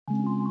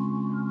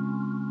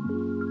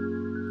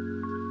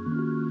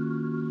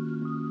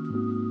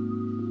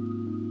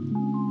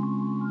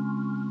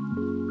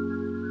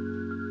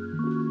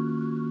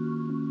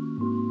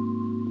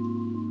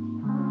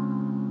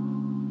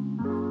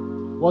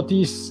what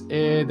is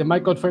the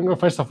Micronaut framework?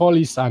 First of all,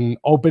 is an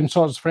open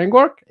source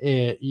framework.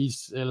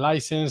 Is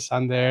licensed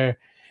under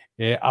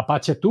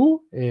Apache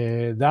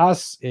 2.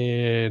 Thus,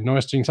 no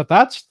strings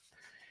attached.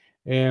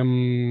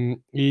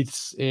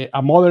 It's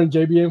a modern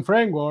JVM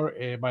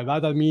framework. By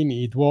that I mean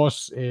it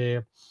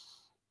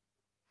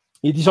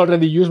is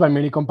already used by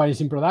many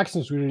companies in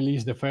production. We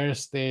released the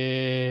first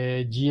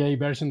GA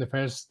version, the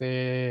first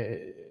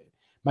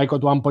Micronaut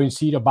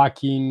 1.0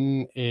 back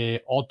in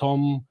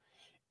autumn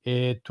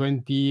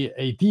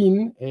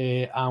 2018,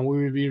 and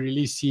we will be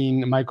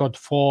releasing Micronaut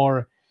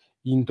 4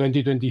 in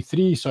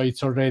 2023. So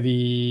it's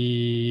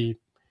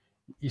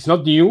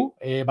not new,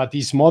 but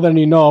it's modern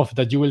enough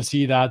that you will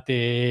see that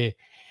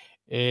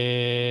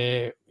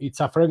it's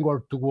a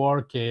framework to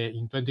work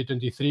in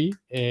 2023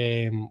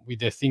 with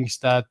the things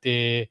that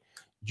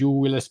you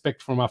will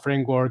expect from a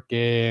framework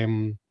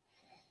from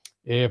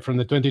the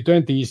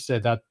 2020s.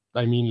 That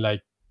I mean,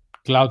 like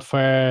cloud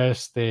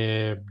first,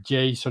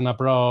 JSON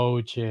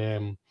approach,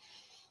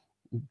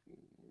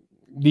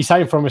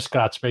 design from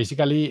scratch.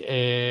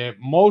 Basically,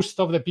 most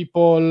of the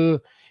people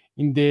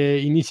in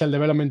the initial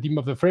development team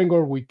of the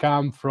framework, we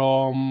come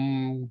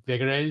from the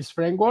Grails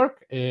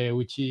framework,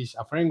 which is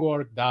a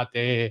framework that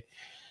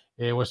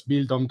was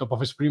built on top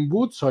of a Spring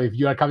Boot. So if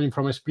you are coming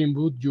from a Spring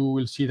Boot, you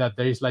will see that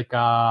there is like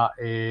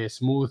a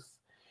smooth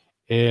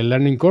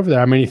learning curve.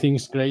 There are many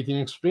things great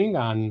in Spring,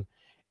 and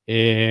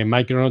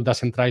Micronaut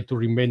doesn't try to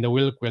reinvent the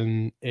wheel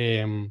when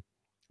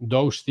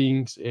those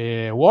things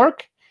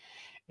work.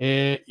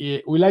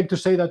 We like to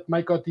say that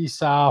Micronaut is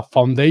a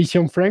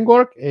foundation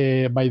framework.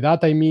 By that,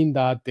 I mean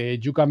that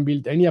you can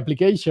build any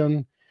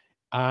application.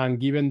 And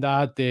given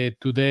that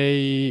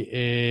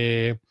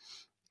today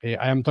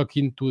I am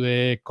talking to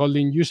the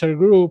Kotlin user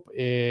group,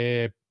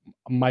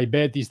 my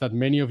bet is that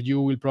many of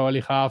you will probably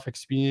have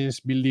experience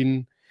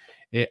building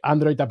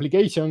Android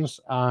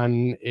applications,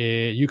 and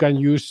you can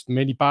use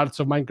many parts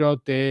of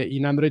Micronaut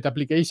in Android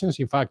applications.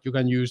 In fact, you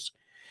can use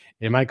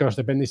Micronaut's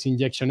dependency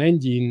injection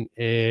engine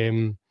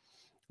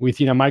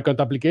within a Micronaut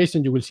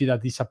application. You will see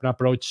that it's an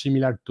approach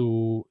similar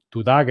to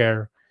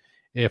Dagger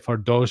for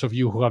those of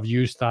you who have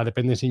used a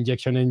dependency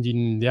injection engine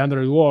in the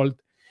Android world.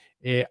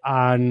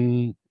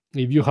 And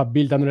if you have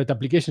built Android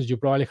applications, you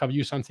probably have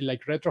used something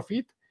like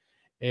Retrofit.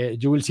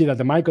 You will see that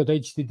the Micronaut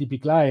HTTP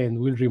client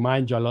will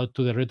remind you a lot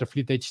to the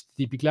Retrofit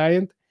HTTP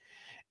client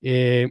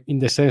in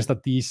the sense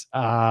that this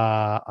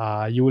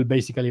you will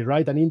basically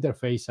write an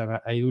interface and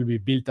it will be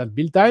built at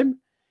build time.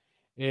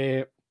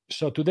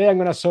 So today I'm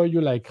going to show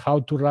you like how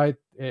to write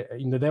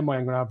in the demo.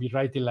 I'm going to be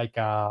writing like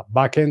a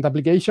backend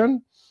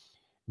application,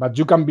 but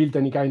you can build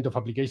any kind of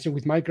application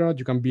with Micronaut.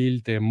 You can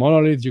build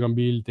monoliths, you can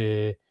build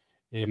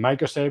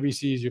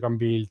microservices, you can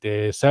build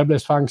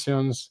serverless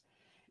functions.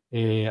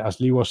 As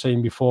Lee was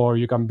saying before,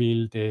 you can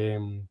build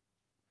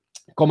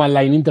command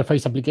line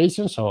interface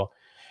applications. So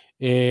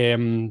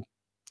it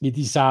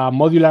is a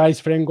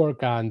modularized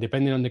framework, and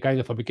depending on the kind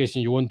of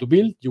application you want to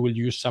build, you will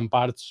use some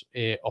parts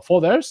of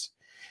others.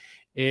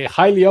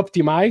 Highly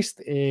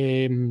optimized.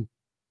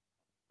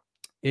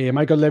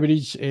 Micronaut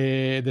leverage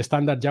the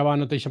standard Java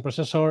annotation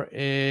processor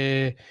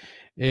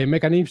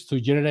mechanisms to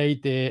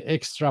generate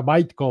extra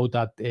bytecode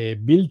at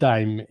build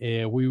time.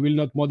 We will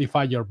not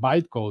modify your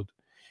bytecode,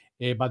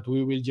 but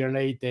we will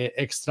generate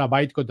extra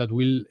bytecode that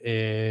will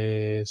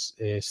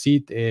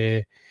sit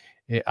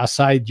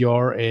aside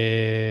your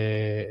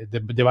the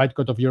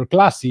bytecode of your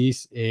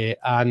classes.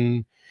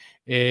 And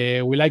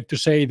we like to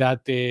say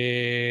that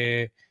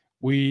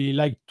we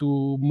like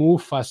to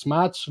move as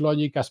much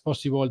logic as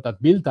possible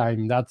at build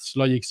time. That's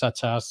logic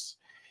such as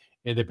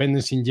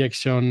dependency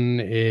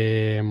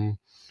injection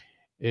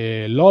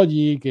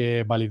logic,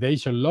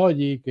 validation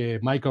logic.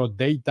 Micronaut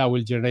data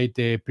will generate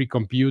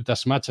pre-compute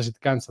as much as it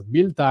can at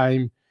build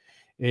time.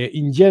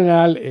 In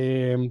general,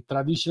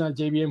 traditional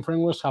JVM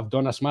frameworks have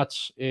done as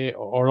much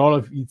or all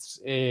of its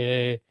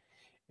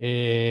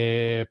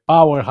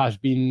power has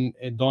been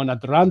done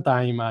at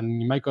runtime,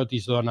 and Micronaut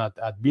is done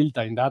at build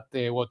time. That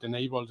what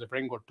enables the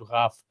framework to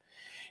have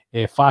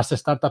a fast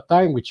startup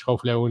time, which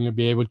hopefully I will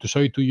be able to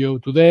show it to you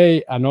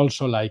today, and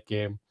also like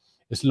a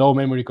slow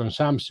memory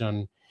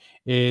consumption.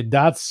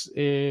 That's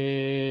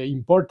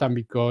important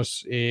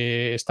because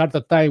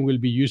startup time will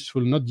be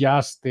useful not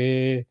just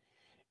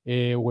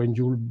when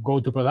you go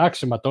to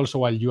production, but also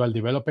while you are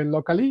developing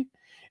locally.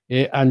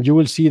 And you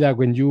will see that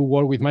when you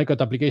work with Micronaut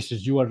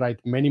applications, you will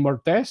write many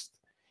more tests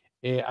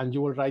and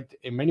you will write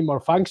many more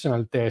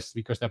functional tests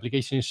because the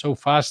application is so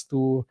fast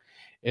to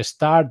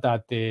start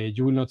that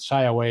you will not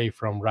shy away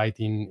from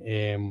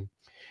writing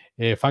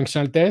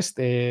functional tests.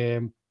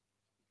 The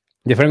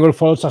framework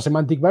follows a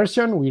semantic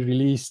version. We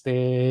released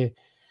a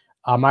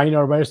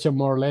minor version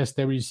more or less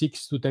every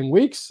 6 to 10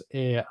 weeks,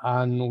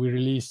 and we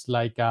released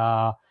like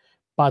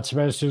patch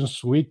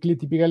versions weekly,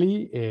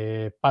 typically,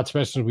 patch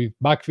versions with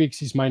bug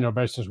fixes, minor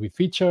versions with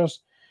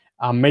features,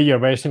 and major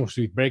versions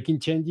with breaking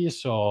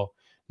changes. So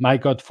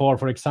Micronaut 4,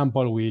 for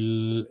example,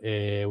 we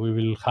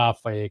will have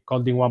a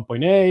Kotlin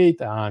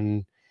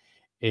 1.8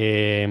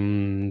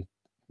 and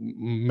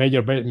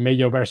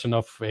major version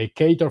of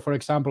Ktor, for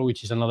example,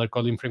 which is another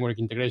Kotlin framework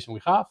integration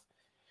we have.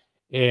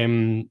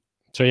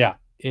 So yeah,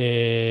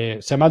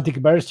 semantic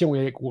version,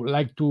 we would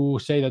like to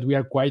say that we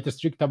are quite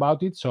strict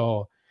about it.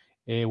 So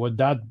what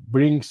that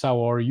brings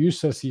our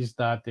users is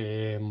that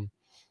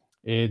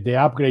the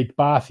upgrade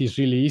path is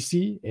really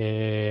easy.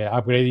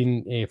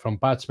 Upgrading from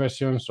patch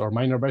versions or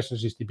minor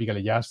versions is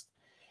typically just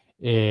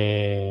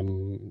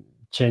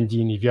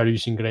changing, if you are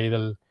using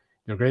Gradle,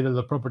 your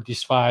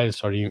Gradle.properties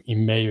files, or in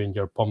Maven,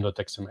 your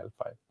pom.xml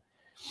file.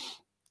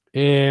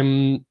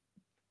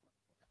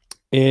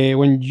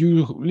 When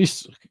you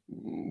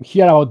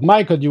hear about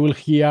Micronaut, you will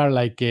hear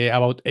like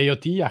about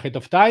AOT ahead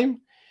of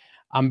time.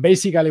 And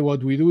basically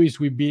what we do is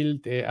we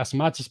build as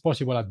much as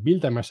possible at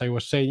build time, as I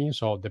was saying.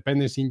 So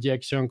dependency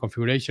injection,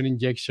 configuration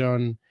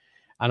injection,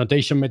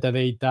 annotation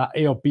metadata,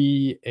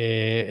 AOP.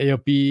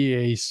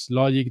 AOP is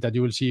logic that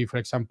you will see, for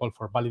example,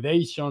 for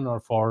validation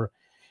or for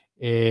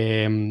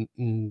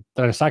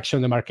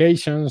transaction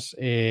demarcations.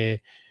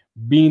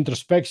 Being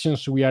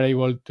introspections, we are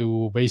able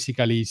to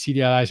basically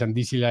serialize and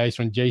deserialize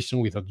on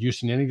JSON without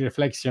using any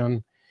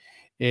reflection.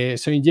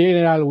 So in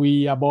general,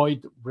 we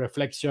avoid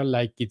reflection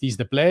like it is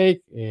the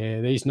plague.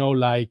 There is no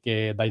like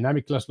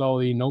dynamic class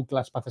loading, no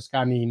class path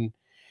scanning,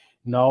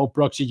 no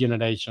proxy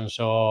generation.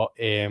 So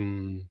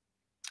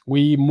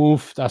we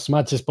moved as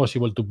much as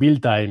possible to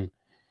build time.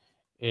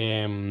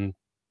 In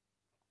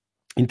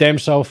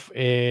terms of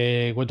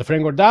what the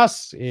framework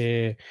does,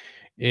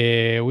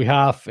 we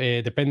have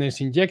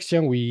dependency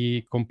injection.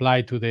 We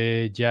comply to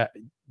the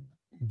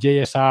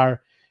JSR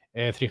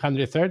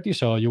 330,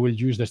 so you will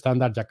use the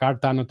standard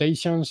Jakarta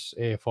annotations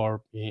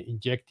for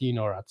injecting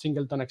or at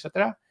singleton,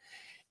 etc.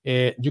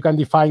 You can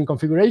define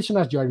configuration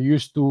as you are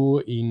used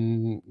to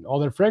in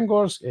other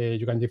frameworks.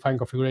 You can define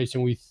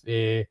configuration with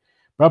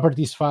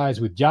properties files,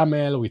 with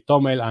YAML, with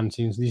TOML, and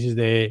since this is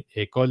the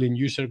Kotlin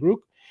user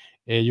group,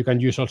 you can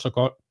use also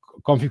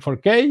config for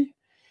K.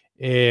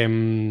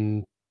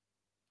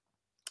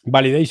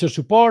 Validation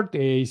support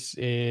is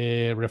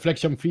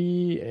reflection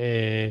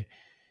free.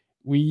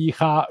 We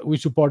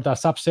support a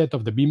subset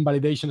of the Beam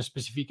validation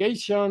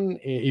specification.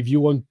 If you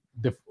want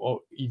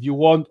or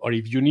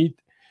if you need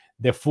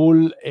the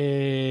full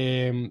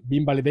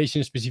Beam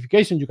validation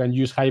specification, you can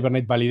use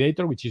Hibernate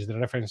Validator, which is the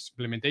reference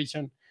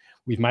implementation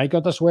with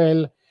Micronaut as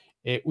well.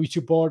 We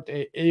support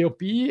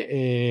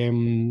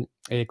AOP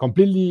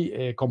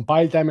completely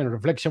compile time and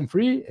reflection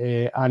free,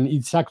 and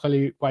it's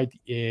actually quite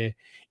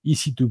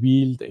easy to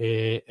build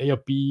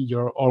AOP,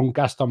 your own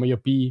custom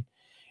AOP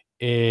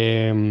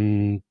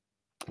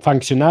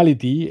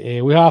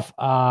functionality. We have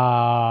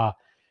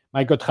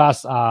Micronaut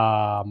has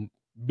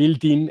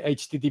built-in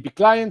HTTP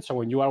client, so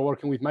when you are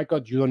working with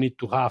Micronaut, you don't need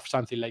to have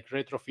something like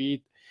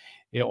retrofit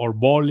or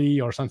Volley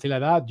or something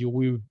like that. You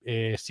will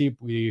ship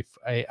with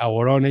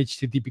our own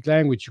HTTP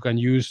client, which you can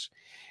use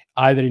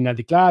either in a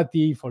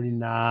declarative or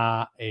in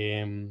a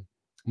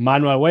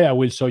manual way. I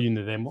will show you in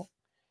the demo.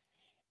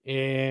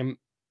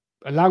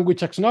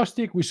 Language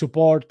agnostic, we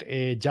support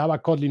Java,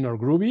 Kotlin, or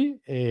Groovy.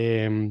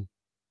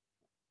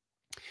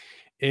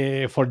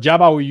 For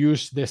Java, we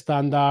use the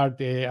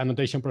standard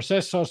annotation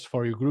processors.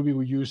 For Groovy,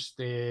 we use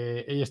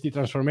the AST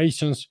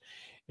transformations.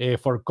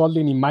 For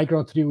Kotlin in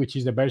Micronaut 3, which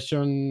is the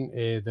version,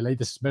 the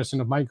latest version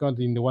of Micronaut,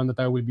 in the one that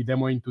I will be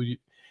demoing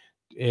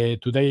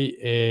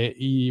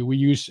today, we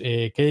use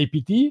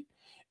KAPT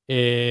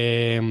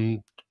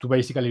to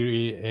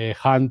basically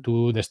hand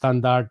to the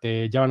standard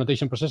Java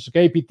annotation processor.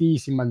 KAPT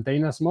is in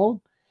maintenance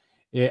mode,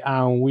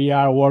 and we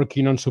are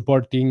working on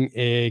supporting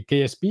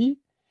KSP.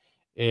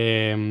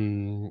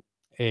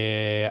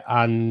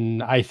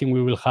 And I think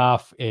we will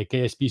have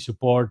KSP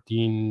support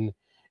in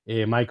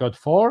Micronaut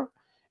 4.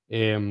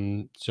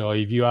 So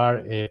if you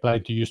are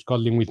planning to use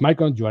Kotlin with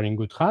Micronaut, you are in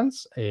good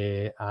hands.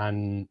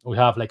 And we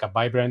have like a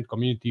vibrant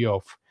community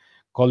of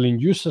Kotlin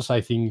users.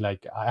 I think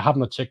like I have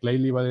not checked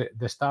lately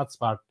the stats,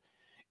 but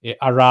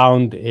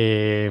around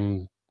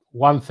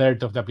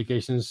 1/3 of the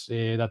applications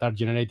that are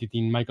generated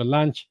in Micronaut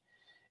Launch,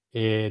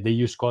 they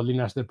use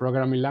Kotlin as the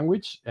programming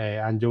language,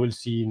 and you will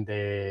see in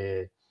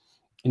the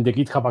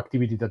GitHub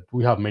activity that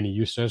we have many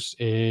users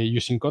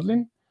using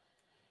Kotlin.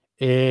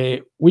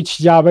 Which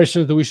Java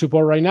versions do we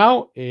support right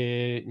now?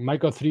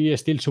 Micronaut 3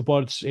 still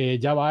supports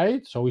Java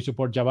 8, so we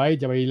support Java 8,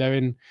 Java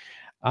 11,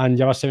 and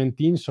Java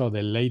 17, so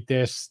the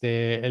latest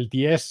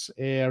LTS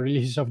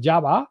releases of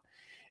Java.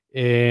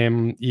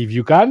 If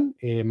you can,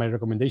 my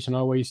recommendation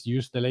always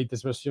use the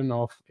latest version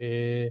of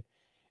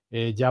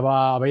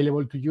Java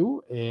available to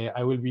you.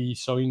 I will be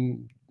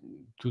showing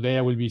today,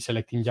 I will be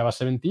selecting Java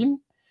 17.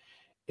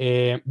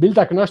 Build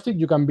agnostic,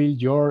 you can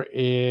build your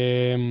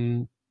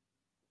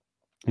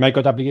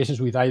Micronaut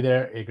applications with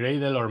either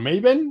Gradle or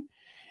Maven.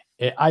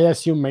 I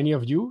assume many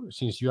of you,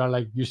 since you are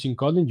like using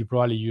Kotlin, you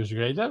probably use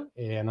Gradle,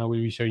 and I will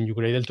be showing you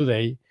Gradle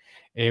today.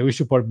 We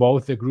support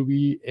both the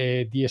Groovy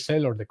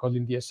DSL or the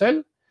Kotlin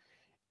DSL.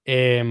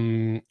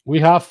 We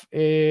have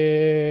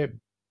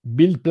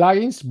build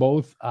plugins,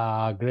 both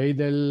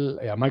Gradle,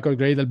 Micronaut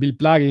Gradle build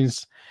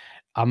plugins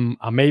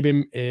a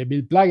maybe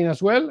build plugin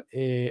as well.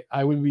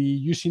 I will be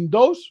using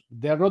those.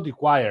 They are not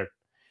required.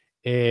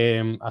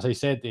 As I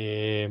said,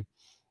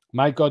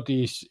 my code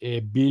is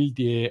built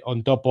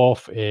on top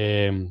of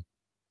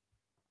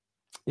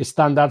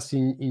standards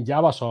in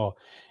Java. So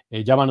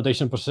Java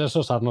notation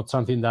processors are not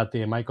something that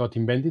my code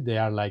invented. They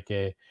are like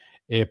a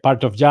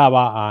part of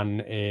Java,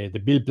 and the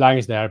build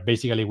plugins that are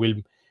basically will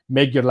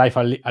make your life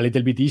a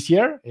little bit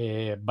easier,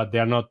 but they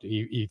are not,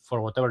 if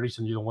for whatever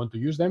reason you don't want to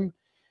use them,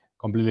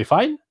 completely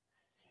fine.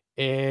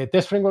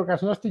 Test framework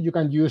agnostic, you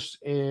can use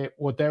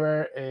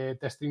whatever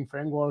testing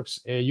frameworks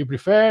you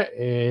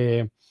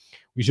prefer.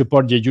 We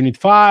support the Unit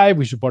 5,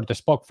 we support the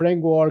Spock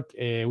framework,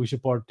 we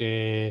support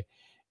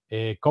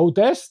code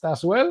test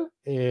as well.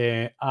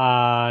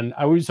 And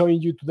I will show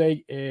you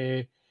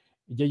today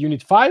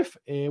JUnit 5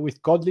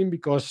 with Kotlin,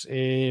 because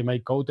my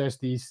code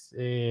test is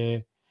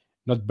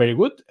not very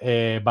good.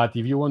 But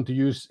if you want to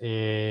use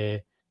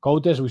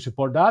code test, we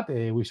support that.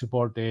 We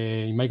support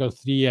in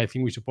Micronaut 3, I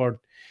think we support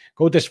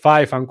code test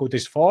 5 and code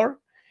test 4.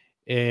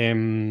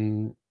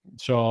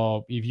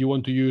 So if you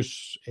want to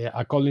use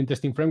a Kotlin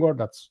testing framework,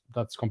 that's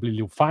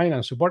completely fine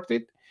and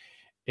supported.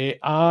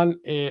 And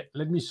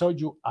let me show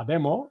you a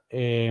demo.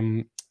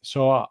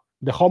 So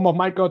the home of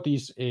my code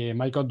is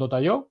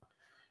micronaut.io.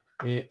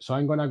 So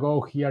I'm gonna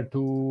go here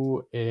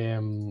to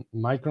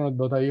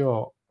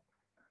micronaut.io,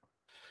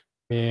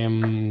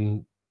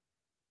 and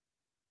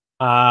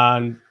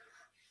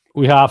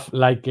we have,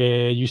 like,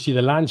 you see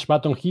the launch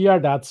button here.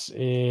 That's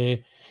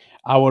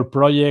our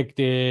project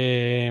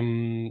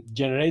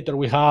generator.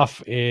 We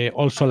have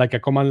also like a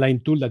command line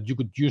tool that you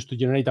could use to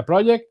generate a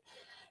project.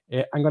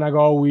 I'm gonna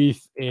go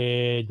with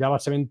Java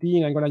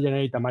 17. I'm gonna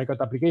generate a micronaut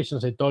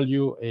applications. I told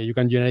you you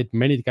can generate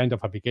many kinds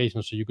of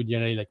applications. So you could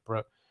generate, like,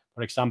 for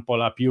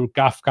example, a pure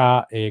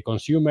Kafka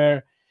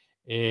consumer,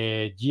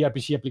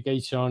 gRPC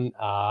application,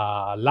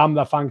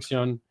 Lambda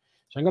function.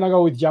 So I'm gonna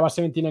go with Java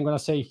 17. I'm gonna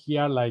say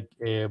here, like,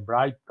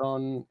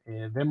 Brighton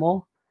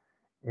demo,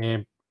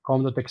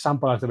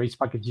 com.example as the base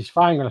package is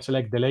fine. I'm gonna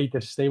select the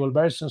latest stable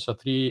version, so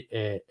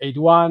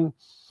 3.8.1. I'm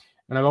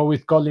gonna go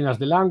with Kotlin as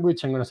the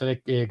language. I'm gonna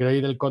select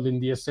Gradle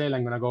Kotlin DSL.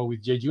 I'm gonna go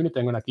with JUnit.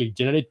 I'm gonna click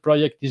generate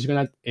project. This is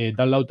gonna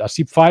download a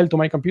zip file to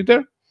my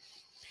computer.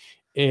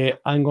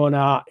 I'm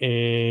gonna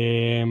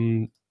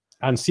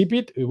unzip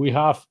it. We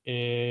have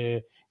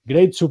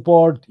great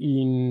support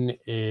in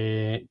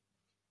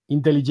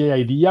IntelliJ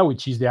IDEA,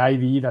 which is the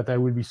IDE that I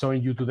will be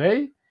showing you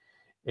today.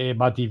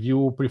 But if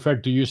you prefer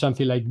to use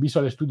something like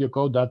Visual Studio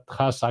Code, that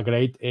has a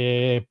great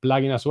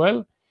plugin as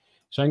well.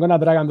 So I'm going to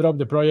drag and drop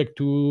the project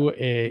to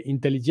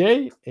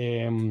IntelliJ.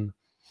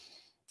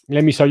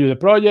 Let me show you the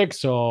project.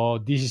 So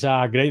this is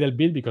a Gradle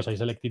build because I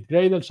selected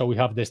Gradle. So we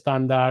have the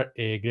standard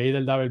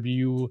Gradle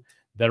W,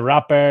 the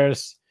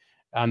wrappers,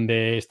 and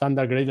the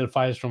standard Gradle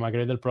files from a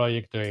Gradle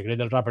project,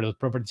 Gradle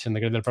wrapper.properties and the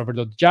Gradle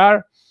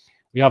proper.jar.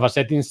 We have a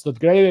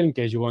settings.gradle in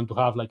case you want to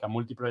have like a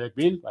multi-project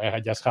build.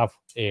 I just have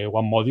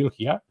one module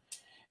here.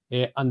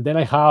 And then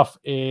I have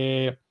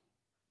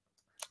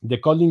the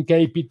Kotlin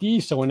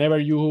KPT. So whenever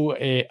you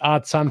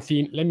add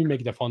something, let me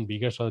make the font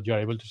bigger so that you are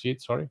able to see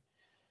it. Sorry.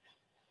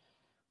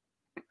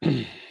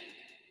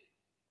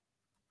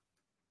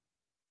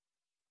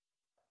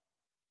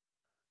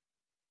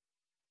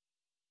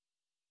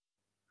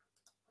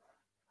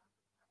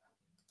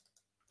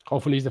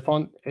 Hopefully is the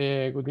font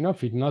good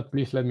enough. If not,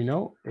 please let me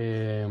know.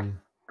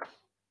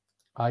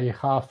 I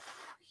have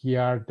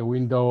here the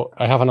window.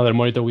 I have another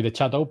monitor with the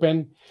chat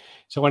open.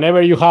 So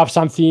whenever you have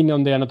something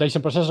on the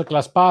annotation processor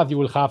class path, you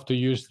will have to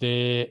use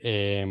the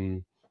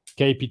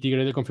KPT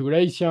Gradle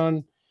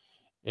configuration.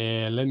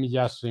 Let me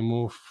just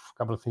remove a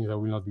couple of things that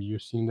will not be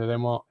used in the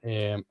demo.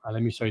 And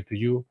let me show it to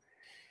you.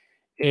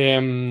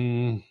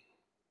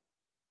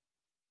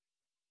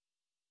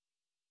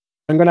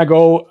 I'm gonna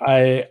go.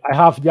 I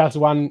have just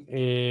one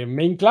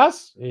main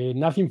class,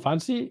 nothing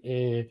fancy.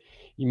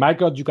 In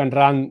Micronaut, you can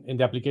run in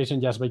the application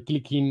just by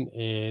clicking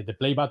the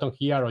play button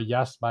here, or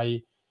just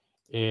by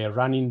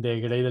running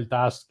the Gradle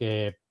task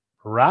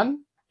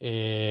run.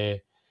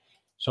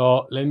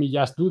 So let me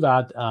just do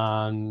that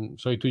and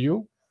show it to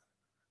you.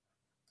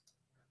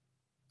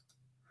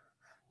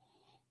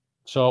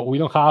 So we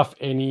don't have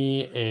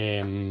any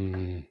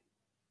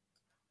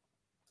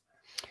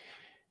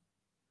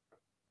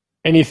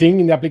anything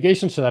in the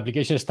application. So the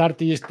application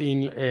started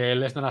in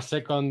less than a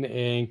second,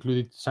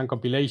 included some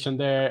compilation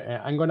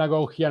there. I'm gonna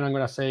go here and I'm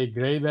gonna say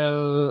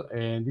Gradle,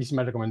 and this is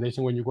my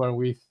recommendation when you go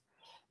with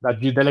that,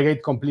 you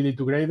delegate completely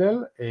to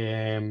Gradle.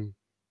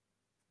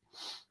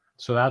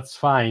 So that's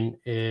fine.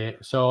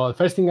 So the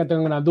first thing that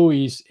I'm gonna do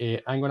is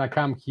I'm gonna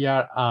come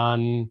here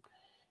and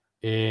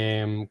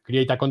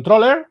create a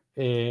controller.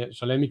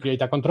 So let me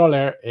create a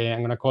controller.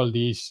 I'm gonna call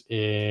this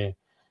the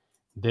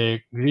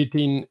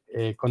greeting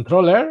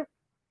controller.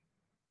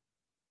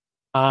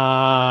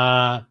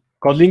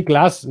 Kotlin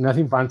class,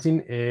 nothing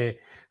fancy.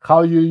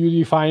 How you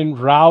define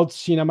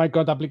routes in a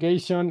Micronaut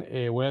application?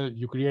 Well,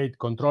 you create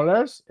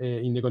controllers.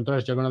 In the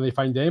controllers, you're going to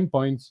define the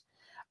endpoints.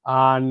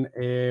 And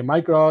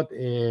Micronaut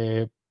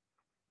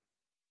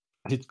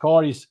its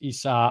core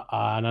is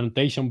an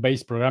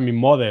annotation-based programming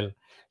model.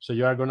 So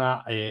you are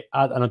gonna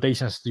add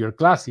annotations to your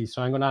classes.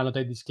 So I'm gonna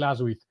annotate this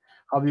class with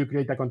how do you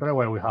create a controller?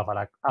 Well, we have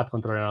an add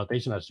controller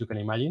annotation, as you can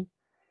imagine.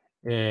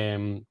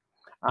 And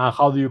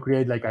how do you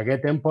create like a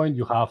get endpoint?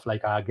 You have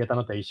like a get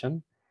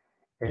annotation.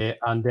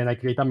 And then I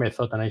create a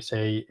method and I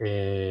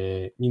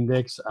say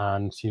index.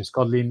 And since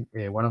Kotlin,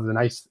 one of the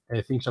nice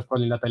things of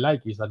Kotlin that I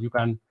like is that you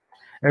can,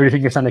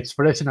 everything is an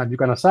expression that you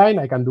can assign.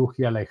 I can do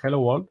here like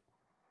hello world.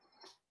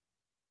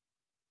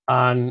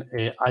 And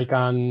I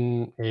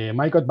can,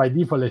 my code by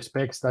default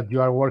expects that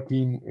you are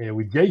working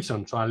with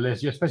JSON. So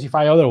unless you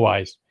specify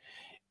otherwise,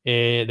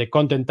 the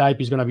content type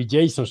is going to be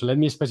JSON. So let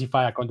me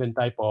specify a content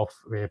type of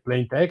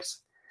plain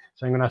text.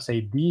 So I'm going to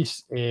say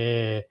this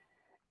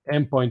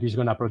endpoint is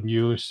going to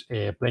produce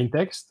plain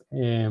text.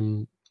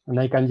 And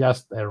I can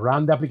just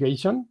run the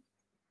application.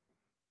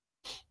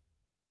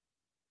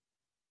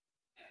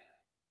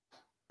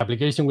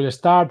 Application will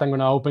start. I'm going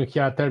to open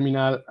here a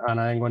terminal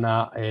and I'm going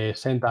to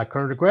send a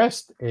curl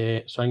request.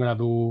 So I'm going to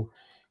do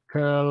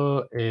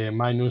curl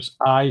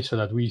 -I so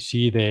that we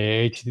see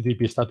the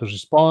HTTP status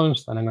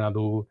response. And I'm going to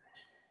do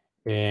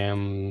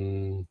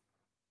 -N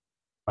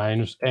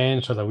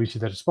so that we see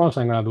the response.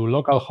 I'm going to do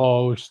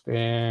localhost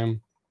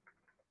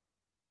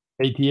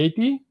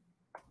 8080.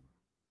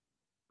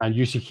 And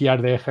you see here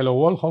the hello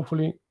world,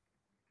 hopefully.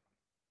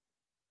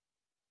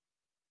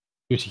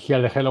 You see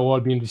here the hello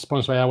world being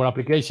response by our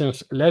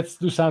applications. Let's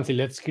do something.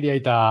 Let's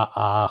create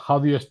a how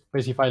do you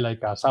specify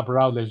like a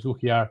subroute? Let's do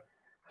here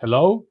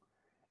hello.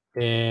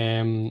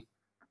 I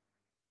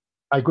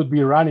could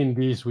be running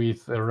this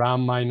with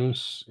run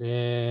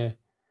 -E,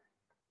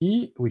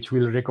 which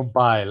will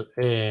recompile.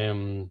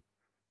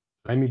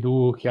 Let me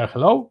do here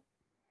hello.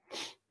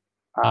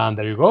 And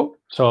there you go.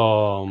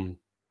 So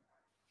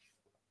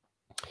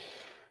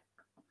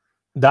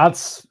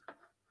that's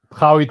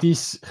how it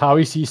is, how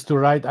easy it is to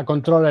write a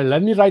controller.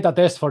 Let me write a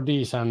test for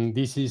this. And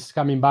this is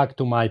coming back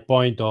to my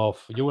point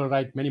of you will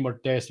write many more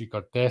tests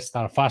because tests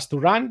are fast to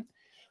run.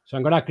 So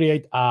I'm going to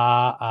create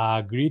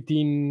a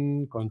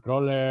greeting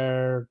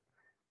controller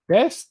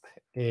test.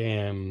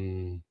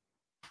 Be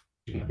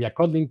a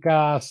Kotlin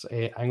class.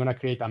 I'm going to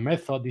create a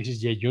method. This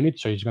is JUnit,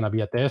 so it's going to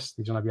be a test.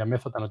 It's going to be a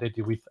method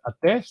annotated with a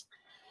test.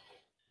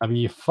 It'll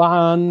be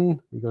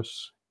fun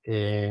because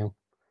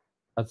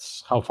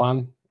that's how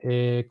fun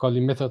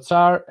Kotlin methods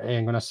are.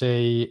 I'm going to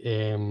say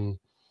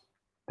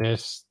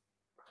test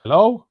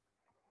hello.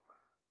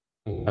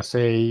 I'm going to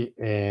say,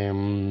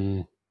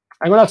 I'm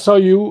going to show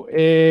you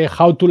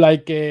how to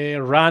like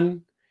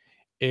run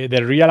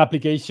the real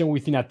application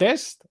within a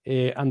test.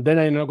 And then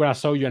I'm going to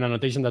show you an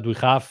annotation that we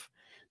have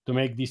to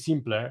make this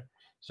simpler.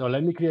 So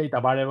let me create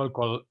a variable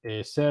called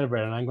server,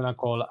 and I'm going to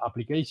call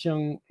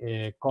application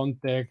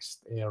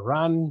context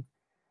run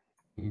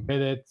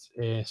embedded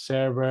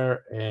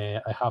server.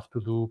 I have to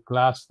do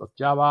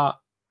class.java.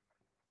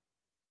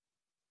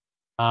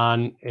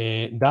 And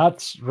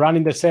that's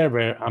running the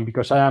server. And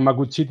because I am a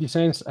good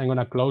citizen, I'm going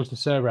to close the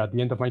server at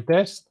the end of my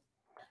test.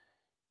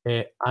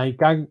 I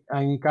can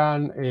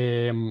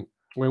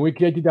when we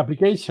created the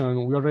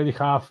application, we already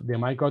have the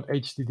Micronaut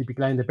HTTP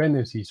client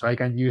dependency. So I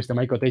can use the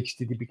Micronaut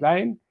HTTP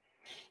client.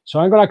 So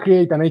I'm going to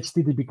create an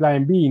HTTP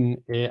client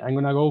bean. I'm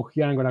going to go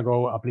here. I'm going to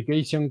go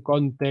application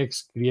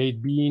context,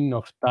 create bean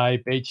of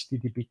type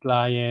HTTP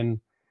client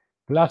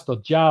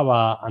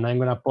class.java. And I'm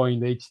going to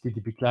point the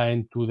HTTP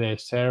client to the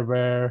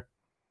server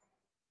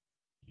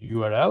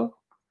URL.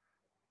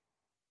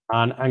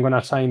 And I'm going to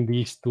assign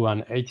this to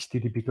an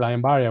HTTP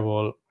client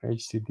variable,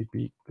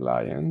 HTTP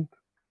client.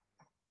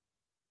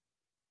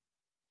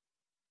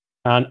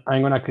 And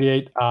I'm going to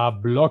create a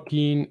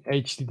blocking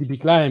HTTP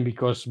client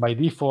because by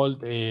default,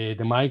 the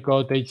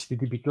Micronaut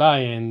HTTP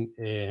client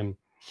is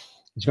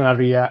going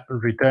to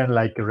return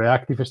like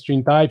reactive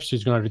string types. So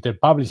it's going to return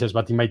publishers.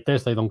 But in my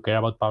test, I don't care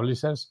about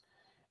publishers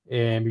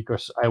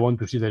because I want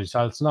to see the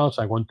results now.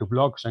 So I want to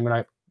block. So I'm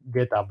going to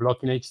get a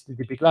blocking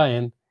HTTP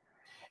client.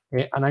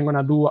 And I'm going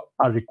to do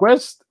a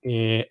request.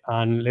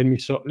 And let me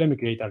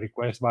create a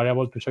request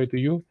variable to show it to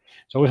you.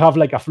 So we have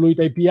like a fluid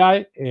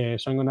API.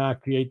 So I'm going to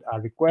create a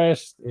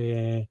request.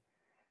 We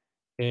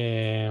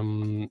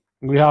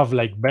have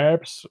like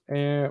verbs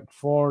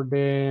for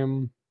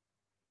the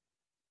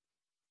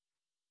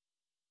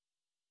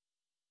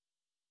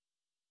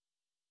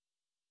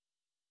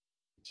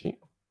see.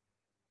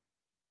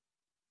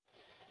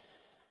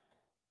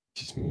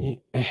 This is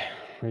me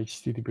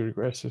HTTP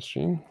request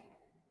string.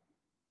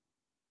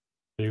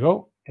 There you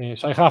go.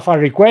 So I have a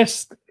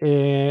request.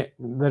 The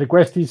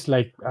request is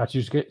like, as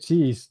you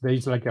see, there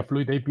is like a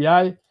fluid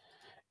API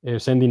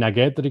sending a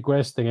get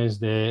request against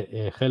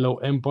the hello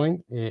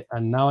endpoint.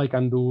 And now I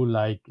can do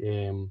like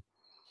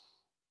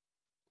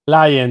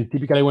client.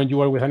 Typically, when you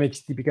work with an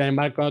HTTP client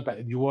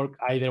Micronaut, you work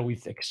either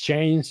with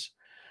Exchange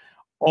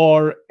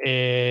or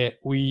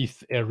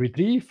with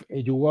retrieve.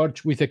 You work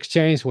with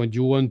Exchange when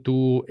you want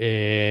to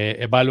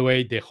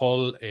evaluate the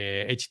whole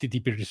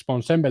HTTP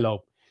response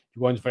envelope.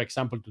 You want, for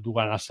example, to do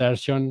an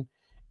assertion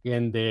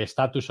in the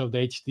status of the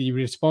HTTP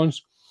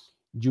response.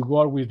 you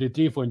work with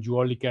retrieve when you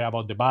only care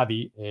about the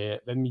body.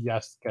 Let me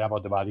just care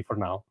about the body for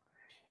now.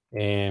 So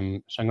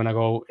I'm going to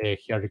go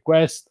here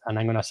request, and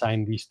I'm going to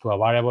assign this to a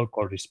variable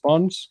called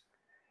response.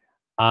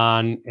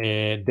 And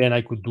then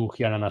I could do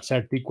here an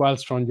assert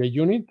equals from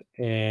JUnit.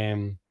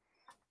 And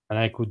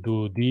I could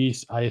do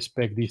this. I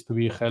expect this to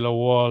be hello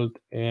world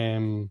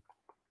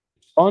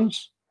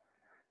response.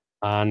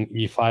 And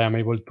if I am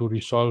able to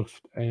resolve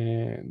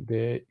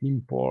the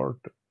import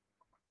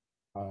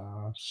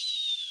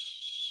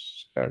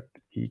assert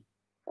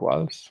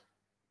equals,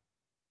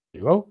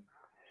 there you go,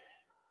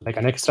 like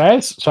an extra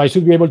else. So I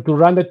should be able to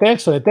run the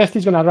test. So the test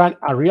is going to run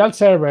a real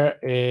server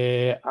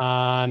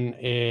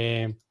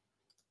and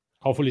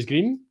hopefully it's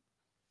green.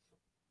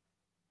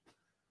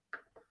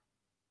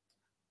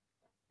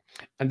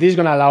 And this is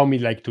going to allow me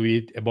like to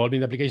evolve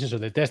in the application. So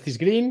the test is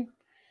green.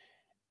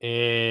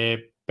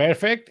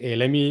 Perfect.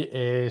 Let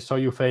me show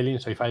you failing.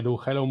 So if I do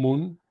hello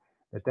moon,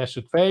 the test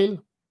should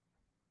fail.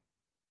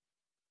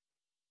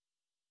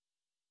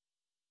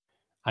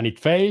 And it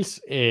fails.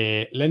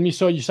 Let me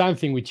show you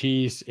something, which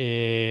is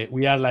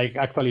we are like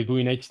actually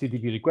doing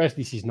HTTP requests.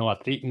 This is no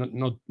trick,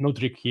 no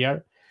trick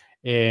here.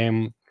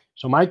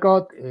 So my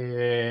code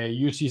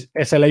uses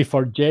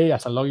SLA4J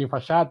as a login for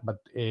chat, but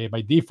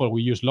by default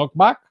we use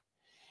logback.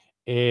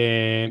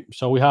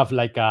 So we have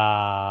like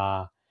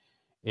a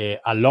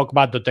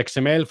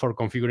logback.xml for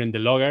configuring the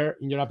logger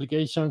in your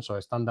application. So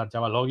a standard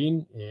Java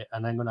login,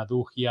 and I'm gonna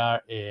do here.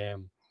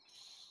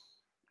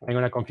 I'm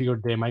going to configure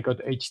the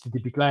Micronaut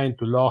HTTP client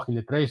to log in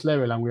the trace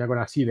level, and we are going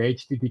to see the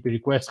HTTP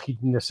request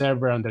hitting the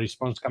server and the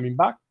response coming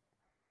back.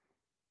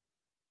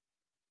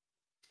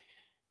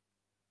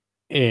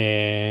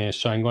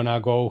 So I'm going to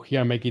go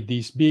here, make it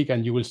this big,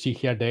 and you will see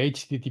here the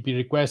HTTP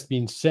request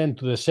being sent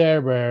to the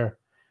server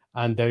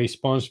and the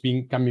response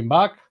coming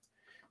back.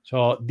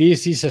 So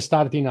this is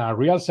starting a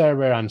real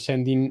server and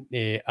sending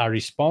a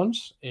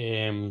response.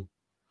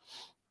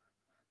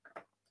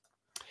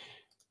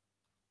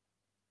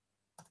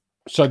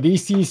 So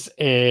this is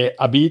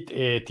a bit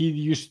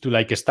tedious to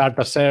like start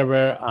a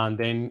server and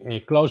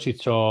then close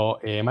it. So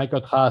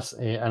Micronaut has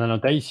an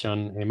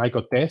annotation, a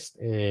Micronaut test,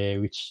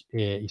 which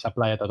is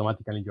applied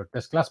automatically in your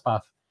test class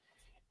path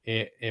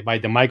by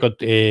the Micronaut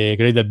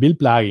graded build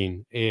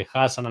plugin. It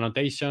has an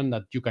annotation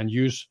that you can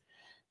use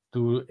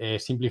to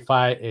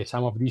simplify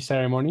some of this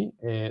ceremony.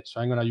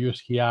 So I'm going to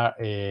use here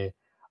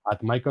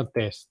at Micronaut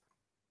test.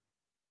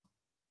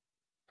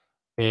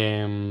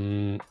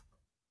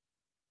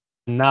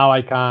 Now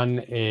I can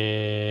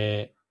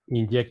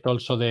inject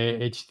also the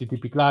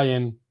HTTP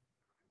client.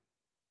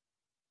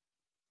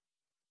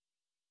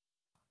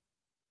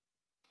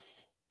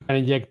 I can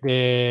inject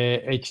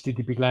the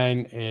HTTP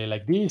client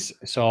like this.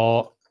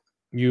 So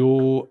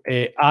you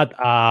add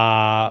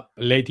a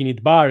late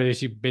init bar.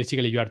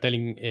 Basically, you are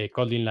telling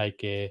Kotlin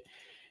like you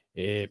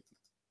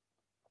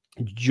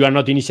are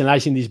not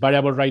initializing this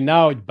variable right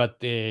now,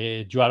 but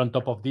you are on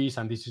top of this,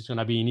 and this is going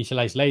to be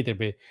initialized later.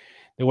 But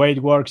the way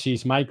it works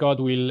is my code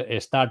will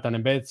start an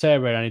embedded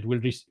server, and it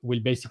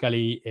will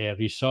basically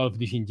resolve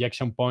these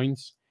injection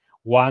points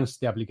once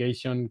the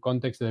application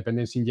context, the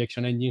dependency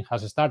injection engine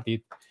has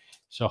started.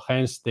 So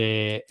hence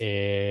the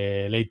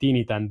late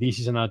init, and this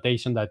is an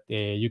annotation that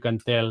you can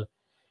tell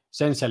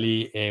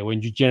essentially when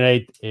you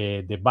generate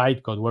the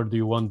bytecode, where do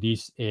you want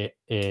this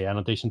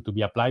annotation to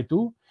be applied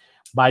to.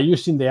 By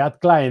using the add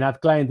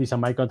client is a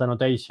Micronaut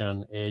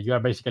annotation. You are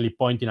basically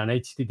pointing an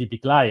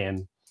HTTP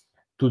client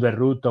to the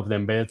root of the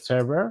embedded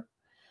server.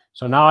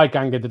 So now I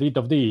can get rid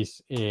of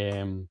this.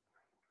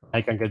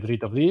 I can get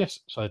rid of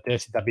this. So the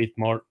test is a bit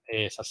more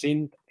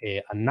succinct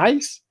and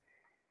nice.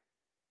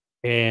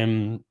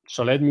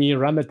 So let me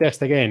run the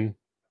test again.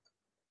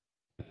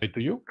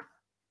 To you.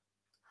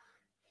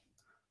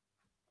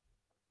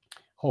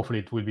 Hopefully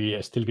it will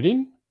be still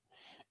green.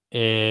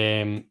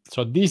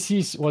 So this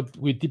is what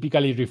we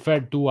typically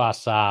refer to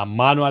as a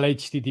manual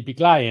HTTP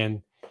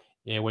client.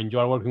 When you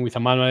are working with a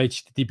manual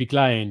HTTP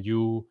client,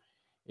 you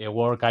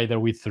work either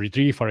with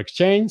retrieve or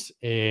exchange.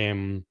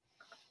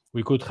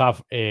 We could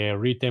have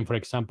written, for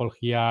example,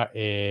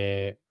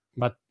 here,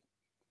 but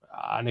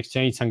an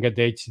exchange and get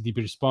the HTTP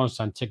response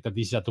and check that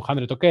this is a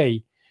 200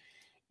 OK.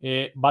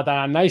 But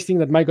a nice thing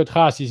that Micronaut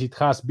has is it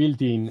has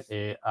built-in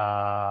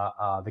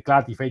a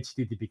declarative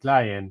HTTP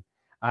client,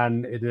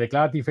 and the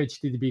declarative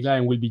HTTP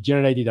client will be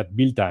generated at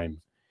build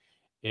time.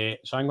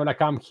 So I'm going to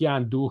come here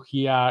and do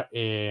here,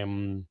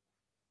 I'm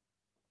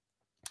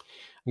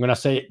going to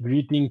say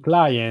greeting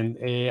client.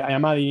 I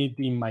am adding it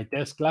in my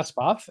test class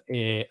path,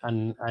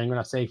 and I'm going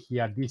to say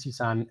here, this is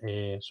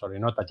sorry,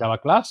 not a Java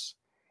class,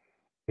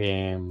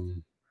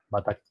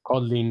 but a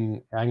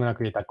Kotlin. I'm going to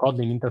create a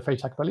Kotlin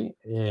interface actually.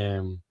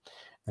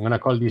 I'm going to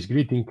call this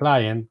greeting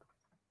client.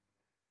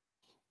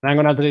 And I'm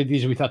going to treat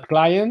this with that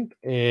client,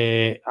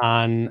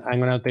 and I'm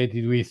going to treat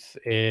it with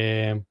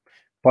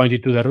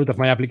pointed to the root of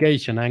my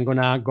application. I'm going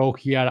to go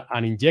here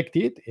and inject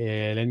it.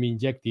 Let me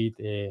inject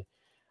it.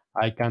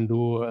 I can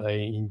do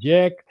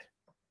inject,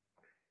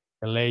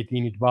 late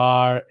init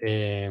bar,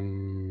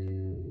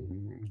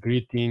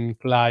 greeting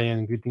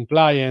client.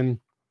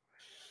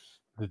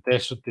 the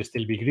test should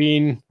still be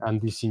green,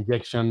 and this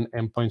injection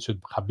endpoint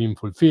should have been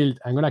fulfilled.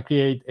 I'm going to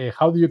create,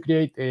 how do you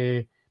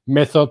create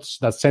methods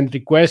that send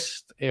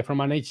requests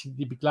from an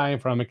HTTP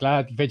client, from a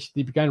client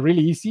HTTP client?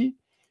 Really easy.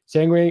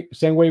 Same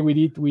way we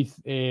did with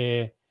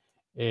the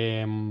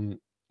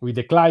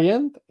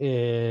client,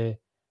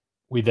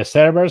 with the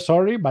server,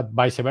 sorry, but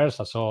vice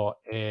versa. So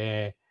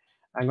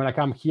I'm going to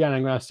come here and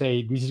I'm going to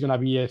say this is going to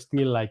be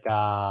still like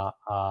going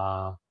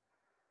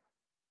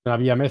to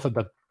be a method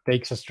that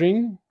takes a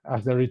string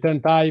as the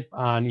return type,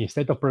 and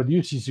instead of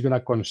produce, it's going to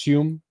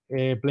consume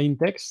plain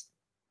text.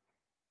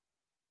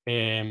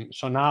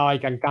 So now I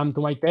can come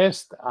to my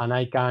test and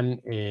I can,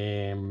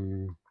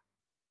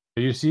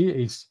 you see,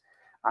 it's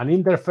an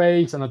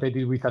interface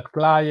annotated with that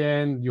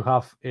client. You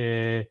have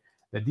the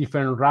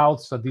different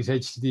routes that this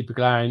HTTP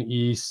client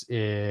is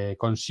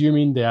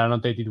consuming. They are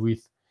annotated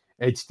with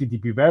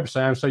HTTP verbs.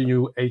 So I'm showing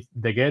you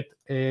the get,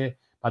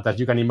 but as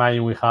you can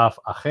imagine, we have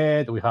a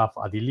head, we have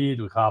a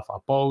delete, we have a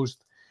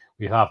post,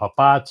 we have a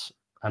patch,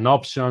 and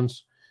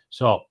options.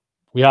 So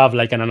we have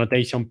like an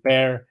annotation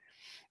pair,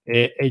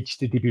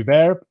 HTTP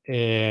verb.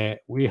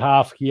 We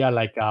have here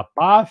like a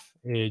path.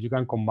 You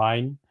can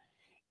combine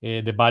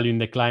the value in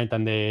the client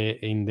and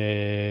in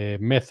the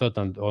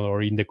method,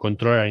 or in the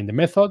controller in the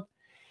method,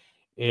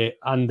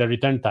 and the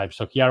return type.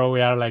 So here we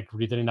are like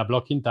returning a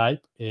blocking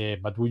type,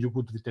 but you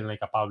could return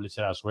like a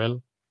publisher as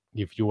well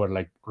if you were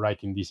like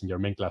writing this in your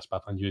main class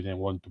path and you didn't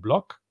want to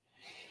block.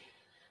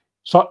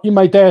 So in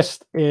my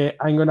test,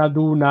 I'm gonna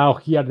do now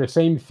here the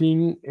same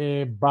thing,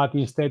 but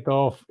instead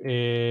of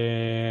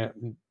using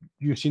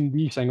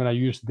this, I'm gonna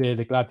use the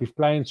declarative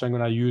client. So I'm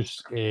gonna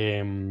use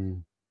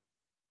greeting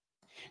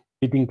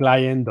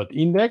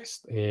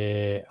client.index.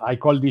 I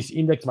call this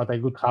index, but I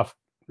could have,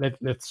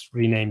 let's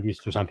rename this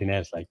to something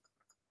else, like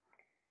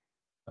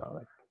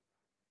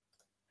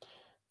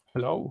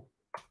hello.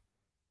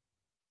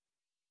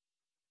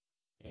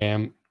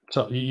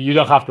 So you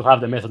don't have to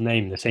have the method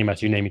name the same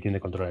as you name it in the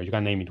controller. You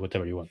can name it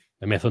whatever you want.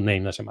 The method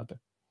name doesn't matter.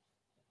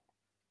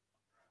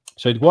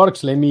 So it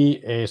works. Let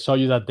me show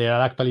you that there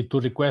are actually 2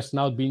 requests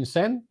now being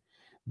sent.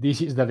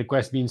 This is the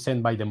request being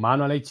sent by the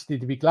manual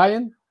HTTP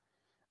client,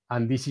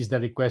 and this is the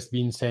request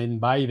being sent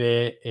by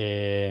the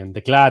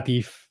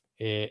declarative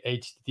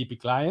HTTP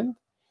client.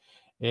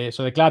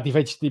 So the declarative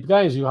HTTP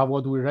clients, you have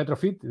what we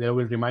retrofit. They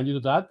will remind you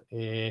of that.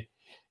 We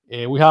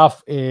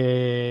have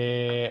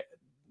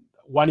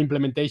one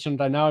implementation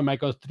right now in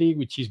Micronaut 3,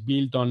 which is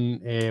built on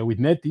with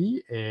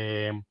Netty.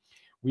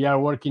 We are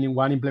working in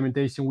one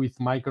implementation with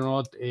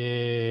Micronaut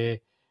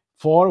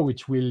 4,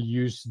 which will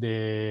use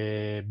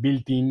the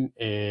built-in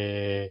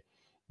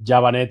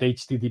JavaNet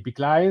HTTP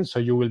client. So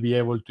you will be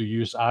able to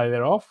use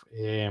either of.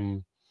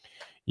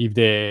 If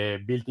the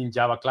built-in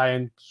Java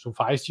client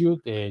suffices you,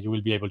 you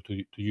will be able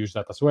to use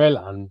that as well,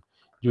 and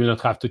you will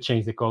not have to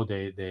change the code.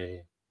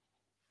 The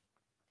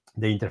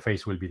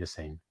interface will be the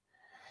same.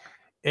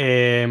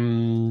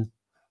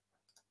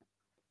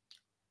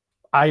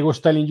 I was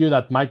telling you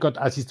that Micronaut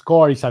at its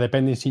core is a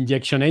dependency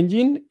injection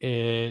engine.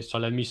 So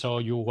let me show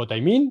you what I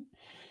mean.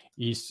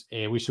 We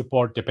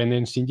support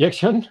dependency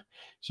injection.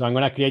 So I'm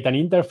going to create an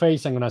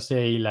interface. I'm going to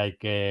say like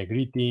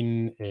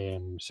greeting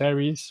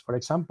service, for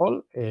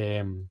example.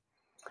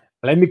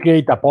 Let me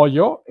create a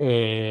pollo.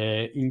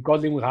 In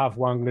Kotlin, we have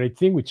one great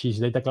thing, which is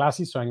data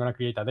classes. So I'm going to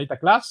create a data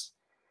class.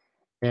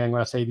 And I'm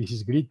going to say this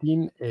is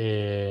greeting.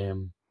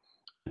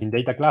 In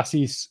data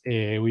classes,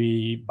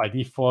 we by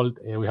default,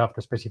 we have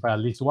to specify at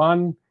least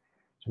one.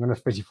 So I'm going to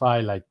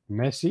specify like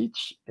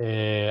message,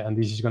 and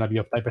this is going to be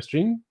of type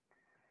string.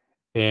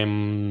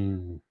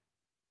 The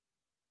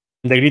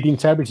greeting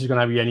service is going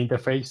to be an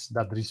interface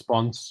that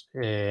responds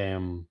a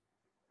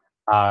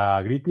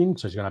greeting.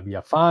 So it's going to be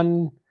a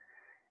fun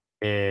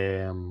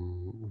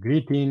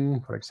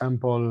greeting, for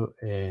example,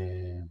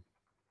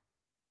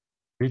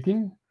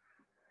 greeting.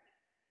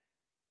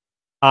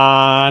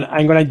 And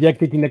I'm going to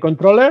inject it in the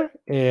controller.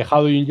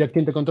 How do you inject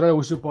in the controller?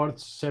 We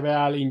support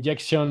several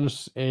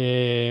injections.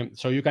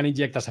 So you can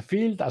inject as a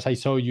field, as I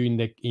showed you in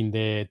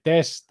the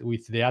test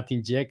with the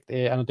 @inject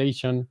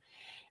annotation.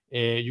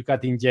 You can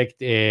inject.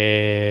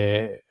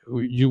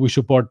 We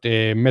support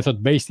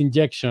method-based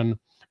injection,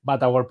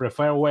 but our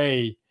preferred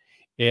way,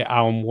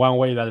 and one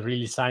way that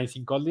really shines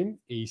in Kotlin,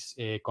 is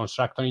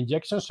constructor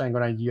injection. So I'm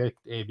going to inject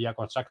via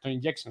constructor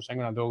injection. So I'm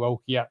going to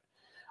go here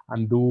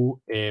and do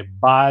a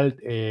bald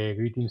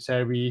greeting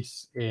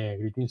service,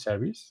 and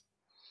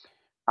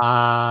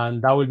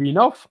that will be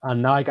enough.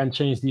 And now I can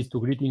change this to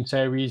greeting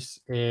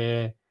service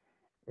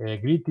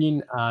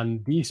greeting,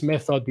 and this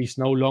method is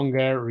no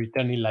longer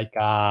returning like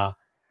a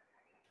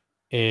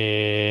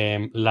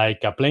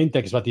plain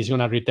text, but it's going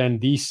to return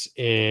this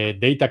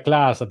data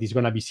class that is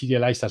going to be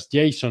serialized as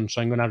JSON.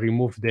 So I'm going to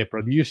remove the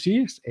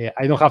produces.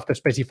 I don't have to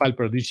specify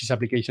produces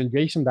application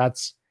JSON.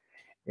 That's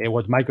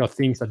what Micronaut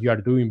thinks that you are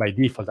doing by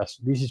default.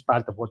 This is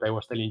part of what I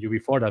was telling you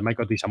before, that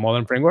Micronaut is a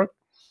modern framework.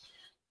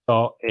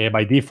 So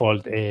by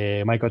default,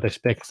 Micronaut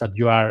expects that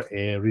you are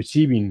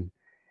receiving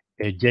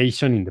a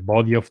JSON in the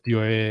body of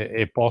your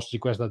post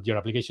request that your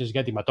application is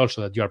getting, but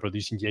also that you are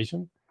producing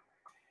JSON.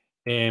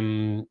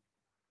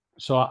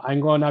 So I'm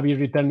gonna be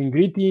returning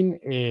greeting,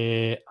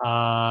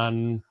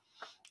 and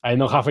I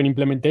don't have an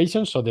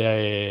implementation, so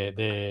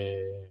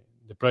the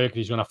project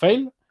is gonna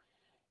fail.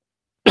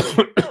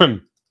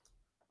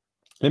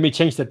 Let me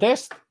change the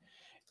test.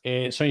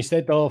 So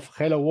instead of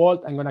hello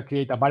world, I'm gonna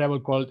create a variable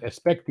called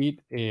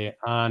expected,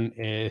 and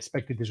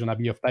expected is gonna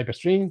be of type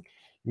string.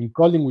 In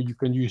Kotlin, you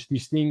can use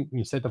this thing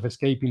instead of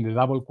escaping the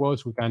double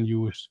quotes. We can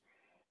use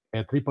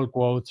triple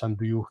quotes and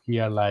do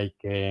here like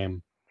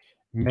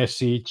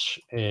message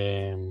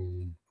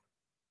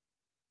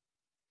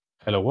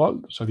hello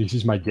world. So this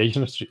is my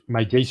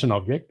JSON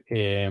object,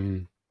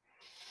 and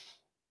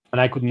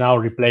I could now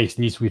replace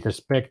this with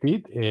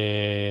expected.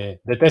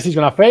 The test is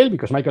gonna fail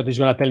because Micronaut is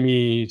gonna tell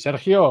me,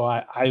 Sergio,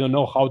 I don't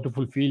know how to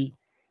fulfill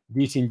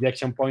this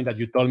injection point that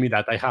you told me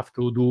that I have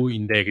to do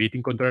in the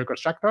greeting controller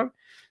constructor.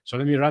 So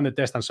let me run the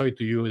test and show it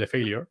to you the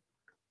failure,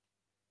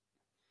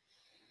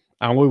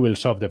 and we will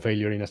solve the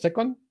failure in a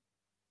second.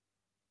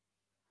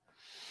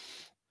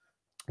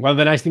 One of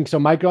the nice things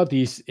of Micronaut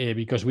is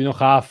because we don't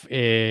have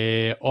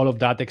all of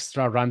that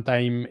extra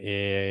runtime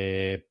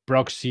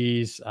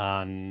proxies,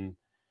 and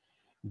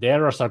the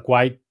errors are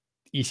quite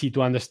easy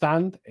to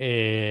understand.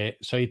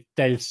 So it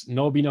tells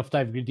no bin of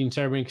type greeting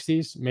server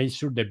exists. Make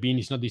sure the bin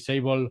is not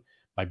disabled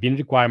by bin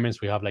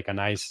requirements. We have like a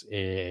nice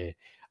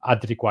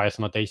add requires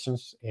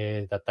annotations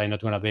that I'm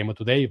not going to demo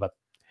today, but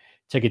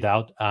check it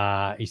out.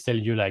 It's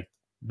telling you like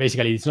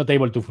basically it's not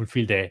able to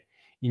fulfill the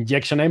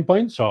injection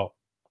endpoint. So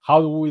how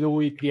do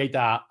we create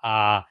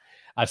a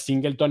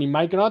singleton in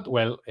Micronaut?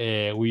 Well,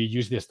 we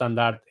use the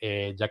standard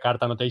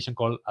Jakarta notation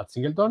called add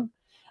singleton,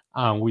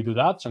 and we do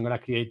that. So I'm going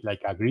to create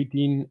like a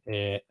greeting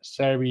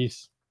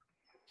service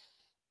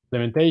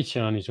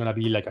implementation. It's going to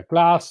be like a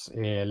class.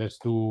 Let's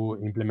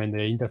implement the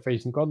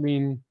interface in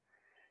Kotlin.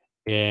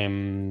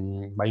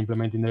 By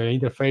implementing the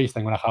interface,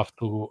 I'm going to have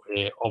to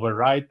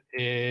override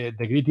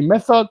the greeting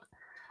method,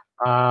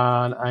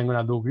 and I'm going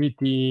to do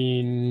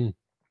greeting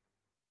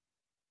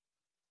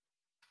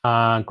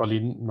and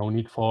Kotlin, no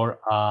need for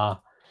a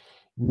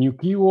new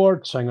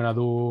keyword. So I'm going to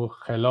do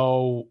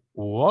hello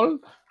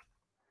world,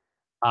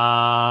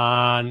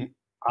 and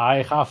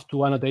I have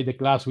to annotate the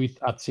class with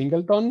add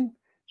singleton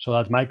so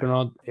that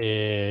Micronaut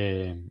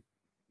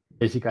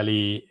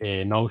basically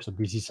knows that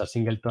this is a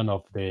singleton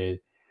of the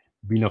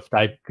bin of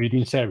type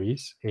greeting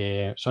service.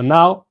 So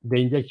now the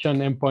injection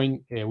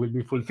endpoint will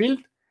be fulfilled,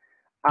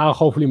 and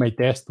hopefully my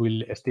test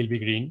will still be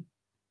green.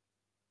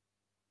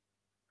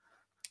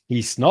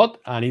 It's not,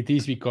 and it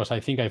is because I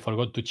think I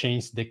forgot to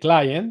change the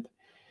client.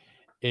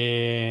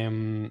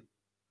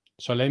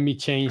 So let me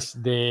change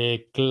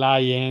the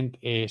client.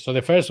 So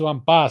the first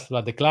one passed,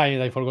 but the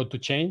client I forgot to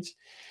change.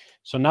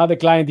 So now the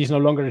client is no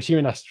longer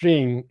receiving a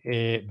string,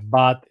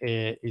 but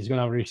it's going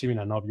to be receiving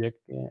an object.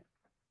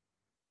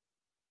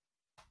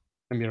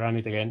 Let me run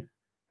it again.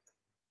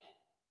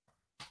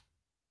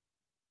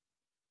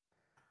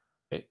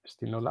 Okay,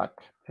 still no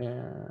luck.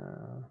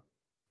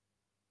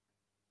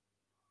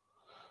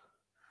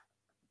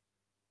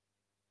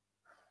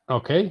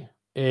 Okay.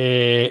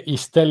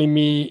 It's telling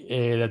me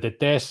that the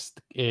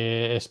test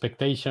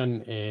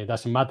expectation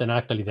doesn't matter. And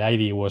actually, the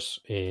ID was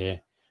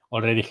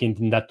already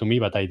hinting that to me,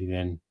 but I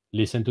didn't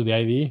listen to the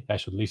ID. I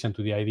should listen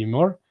to the ID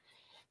more.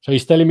 So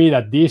it's telling me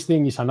that this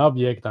thing is an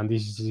object and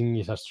this thing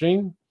is a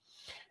string.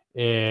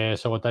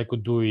 So what I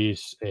could do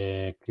is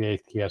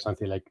create here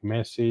something like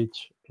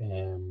message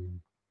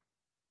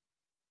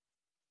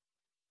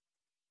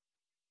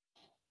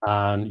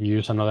and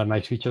use another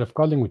nice feature of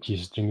Kotlin, which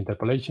is string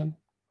interpolation.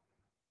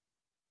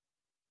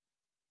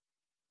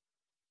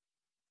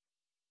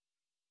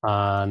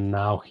 And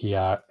now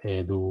here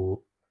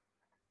do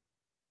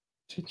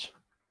message.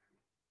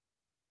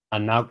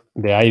 And now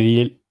the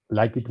ID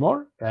like it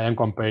more. I am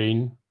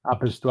comparing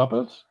apples to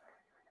apples.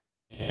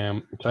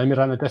 So let me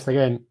run the test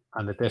again,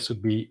 and the test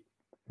should be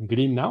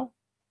green now.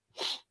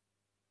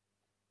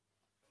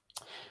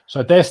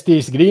 So test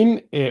is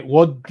green.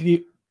 What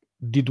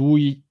did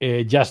we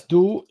just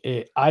do?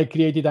 I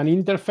created an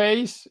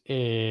interface,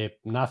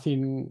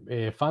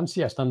 nothing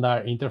fancy, a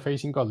standard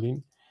interface in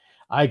Kotlin.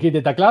 I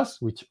created a class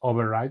which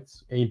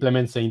overrides,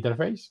 implements the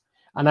interface.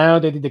 And I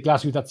annotated the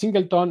class with a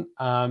singleton.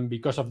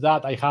 Because of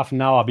that, I have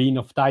now a bin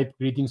of type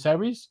greeting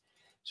service.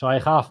 So I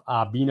have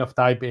a bin of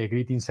type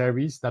greeting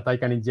service that I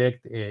can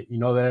inject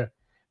in other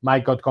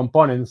Micronaut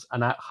components.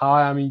 And how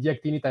I'm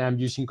injecting it, I am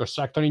using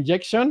constructor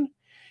injection.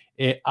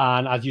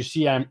 And as you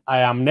see, I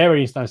am never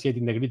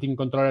instantiating the greeting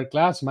controller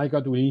class.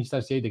 Micronaut will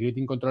instantiate the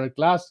greeting controller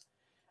class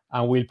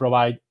and will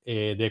provide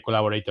the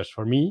collaborators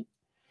for me.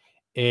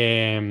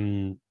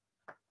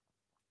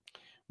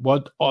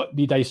 What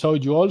did I show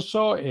you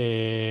also?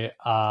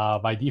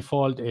 By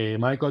default,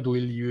 Micronaut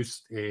will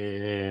use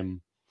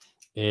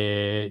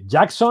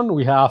Jackson.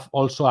 We have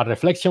also a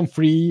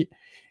reflection-free.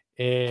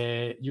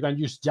 You can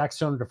use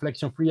Jackson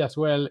reflection-free as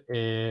well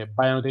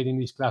by annotating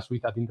this class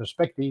with that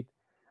introspected.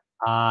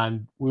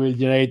 And we will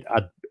generate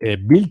a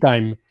build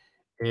time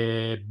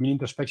bin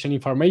introspection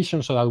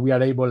information so that we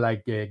are able,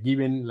 like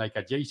given like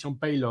a JSON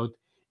payload,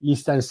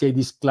 instantiate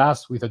this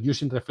class without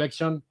using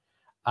reflection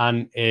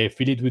and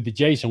fill it with the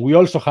JSON. We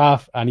also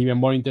have an even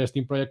more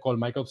interesting project called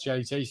Micronaut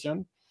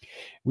Serialization,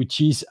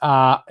 which is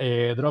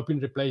a drop-in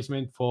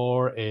replacement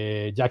for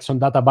Jackson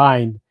data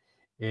bind.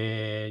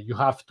 You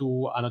have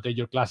to annotate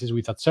your classes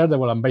with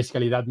observable, and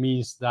basically that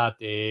means that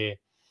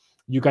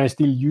you can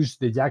still use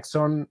the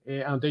Jackson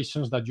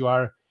annotations that you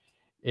are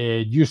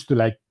used to,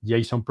 like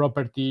JSON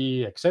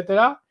property,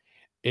 etc.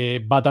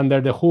 But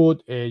under the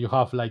hood, you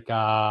have like you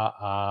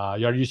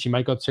are using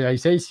Micronaut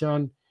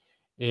serialization,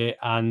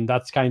 and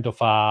that's kind of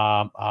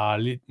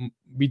a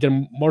bit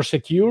more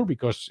secure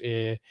because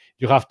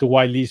you have to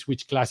whitelist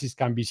which classes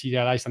can be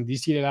serialized and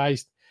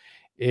deserialized,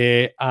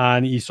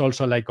 and it's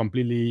also like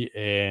completely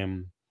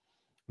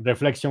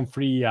reflection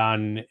free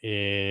and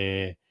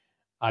a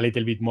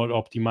little bit more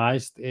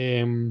optimized.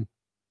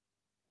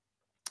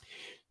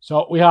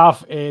 So we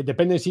have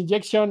dependency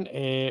injection,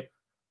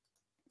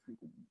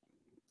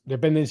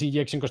 dependency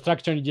injection,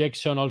 construction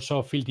injection,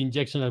 also field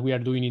injection that we are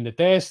doing in the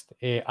test,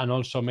 and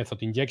also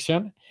method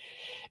injection.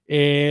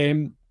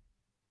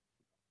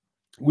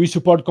 We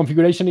support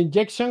configuration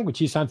injection,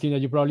 which is something that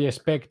you probably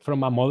expect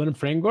from a modern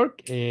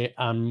framework.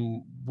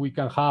 And we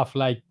can have,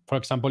 like, for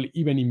example,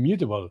 even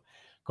immutable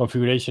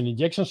configuration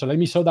injection. So let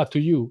me show that to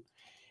you.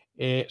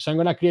 So I'm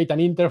going to create an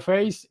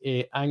interface.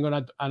 I'm going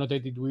to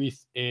annotate it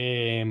with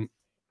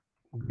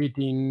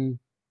greeting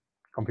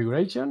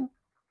configuration.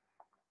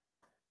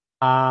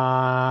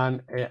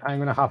 And I'm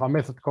going to have a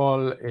method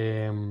called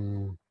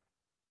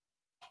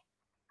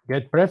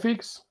get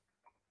prefix.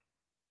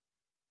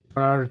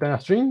 I'm going to return a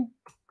string.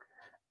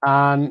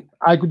 And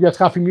I could just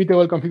have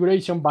immutable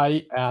configuration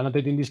by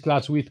annotating this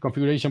class with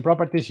configuration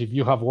properties. If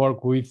you have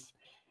worked with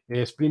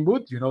Spring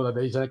Boot, you know that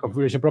there is a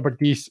configuration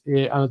properties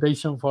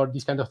annotation for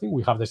this kind of thing.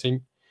 We have the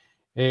same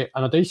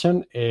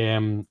annotation.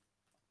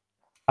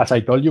 As I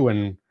told you,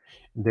 when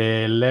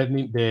the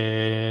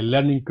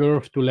learning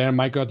curve to learn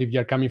Micronaut, if you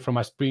are coming from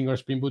a Spring or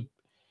Spring Boot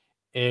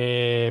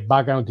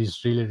background,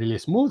 is really, really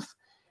smooth.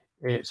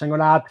 So I'm going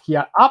to add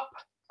here up,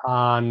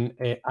 and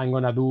I'm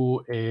going to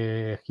do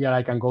here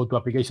I can go to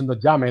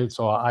application.yaml.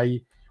 So I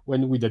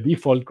went with the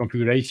default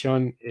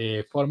configuration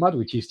format,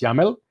 which is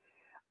YAML.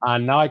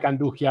 And now I can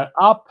do here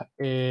up,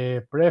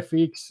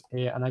 prefix,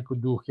 and I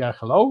could do here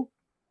hello.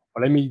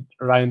 Or let me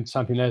write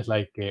something else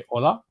like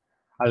hola.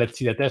 And let's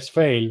see the test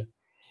fail.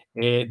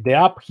 The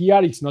app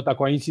here is not a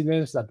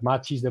coincidence that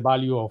matches the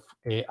value of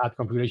add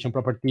configuration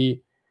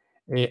property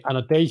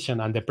annotation,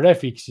 and the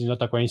prefix is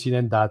not a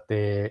coincidence that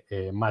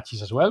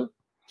matches as well.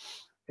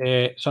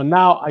 So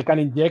now I can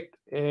inject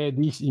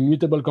this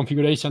immutable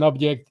configuration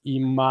object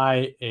in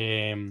my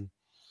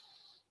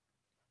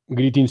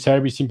greeting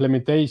service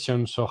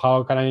implementation. So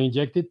how can I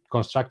inject it?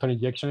 Constructor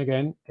injection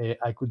again.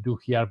 I could do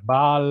here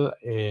val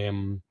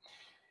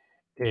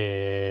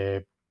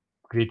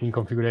greeting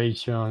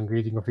configuration,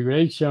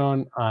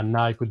 and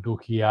now I could do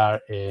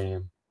here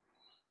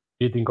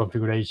greeting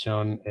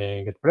configuration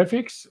get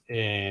prefix.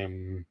 Let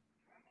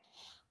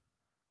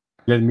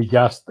me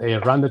just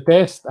run the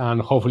test,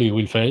 and hopefully it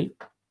will fail.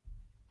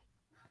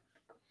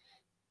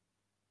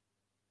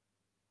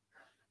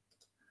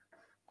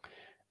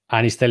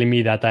 And it's telling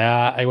me that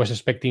I was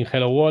expecting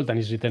hello world, and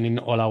it's returning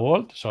hola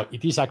world. So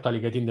it is actually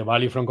getting the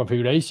value from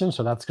configuration.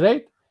 So that's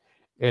great.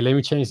 Let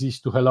me change this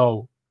to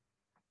hello.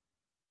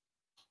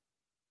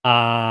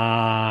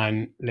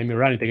 And let me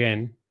run it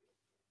again.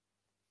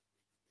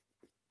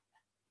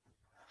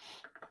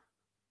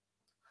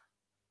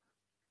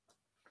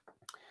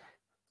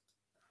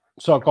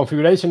 So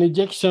configuration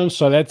injection.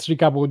 So let's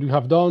recap what we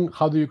have done.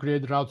 How do you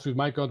create routes with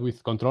Micronaut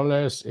with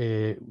controllers?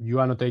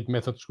 You annotate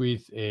methods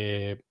with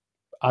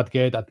add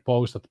get, add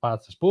post, add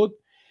path, add put.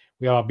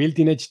 We have a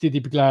built-in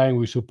HTTP client.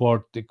 We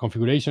support the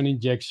configuration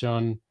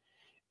injection,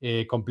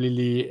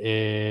 completely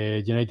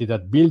generated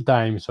at build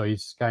time. So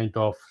it's kind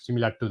of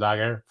similar to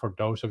Dagger for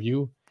those of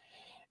you.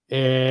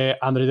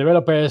 Under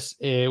developers,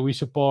 we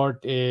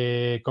support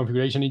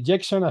configuration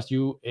injection as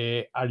you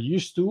are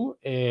used to.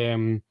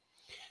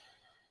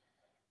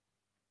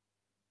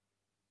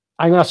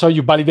 I'm going to show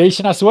you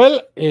validation as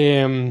well.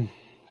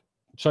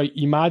 So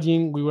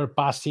imagine we were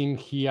passing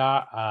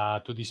here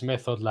to this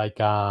method like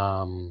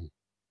a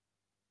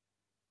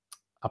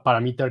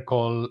parameter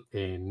called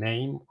a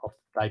name of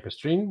type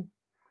string.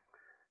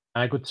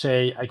 I could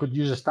say I could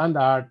use a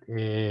standard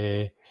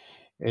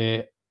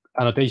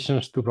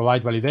annotations to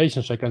provide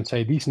validation. So I can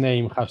say this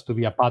name has to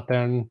be a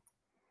pattern.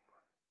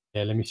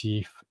 Let me see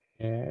if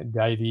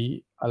the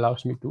ID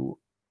allows me to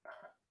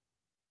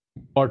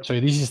import. So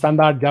this is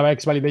standard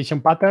JavaX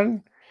validation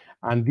pattern.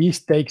 And this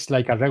takes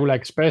like a regular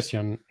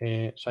expression.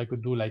 So I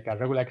could do like a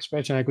regular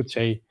expression. I could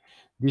say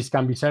this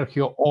can be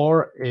Sergio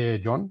or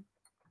John.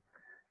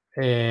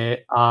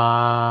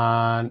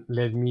 And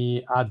let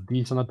me add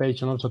this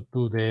annotation also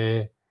to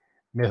the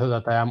method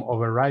that I am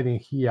overriding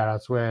here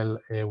as well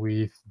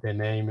with the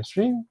name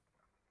string.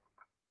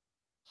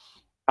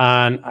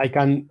 And I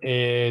can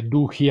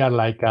do here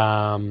like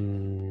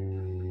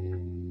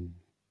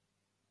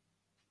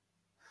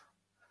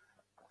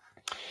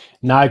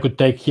now I could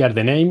take here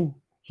the name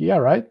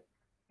here, right?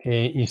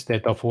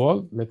 Instead of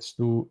world, let's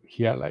do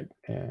here like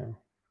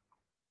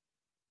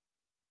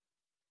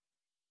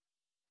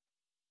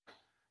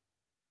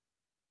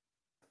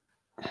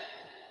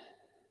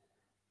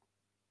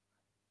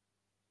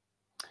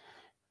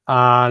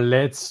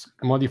Let's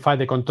modify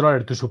the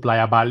controller to supply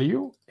a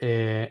value.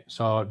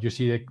 So you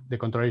see the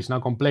controller is now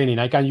complaining.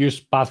 I can use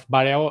path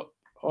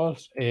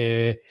variables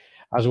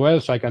as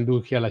well. So I can do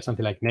here like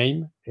something like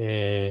name.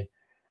 And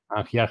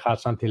here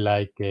have something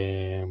like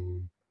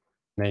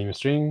name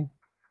string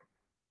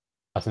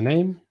as a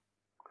name.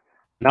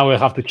 Now I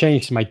have to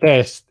change my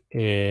test.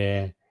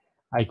 I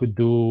could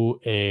do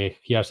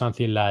here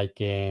something like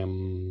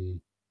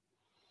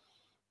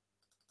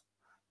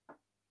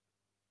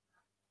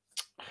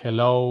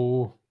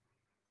hello.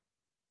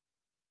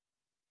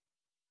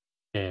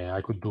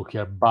 I could do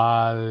here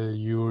val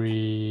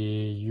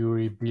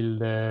Yuri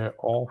builder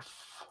of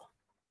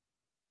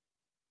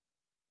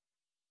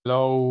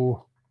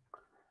hello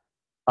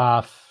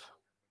path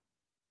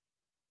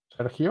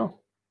Sergio.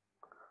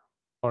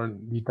 Or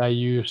did I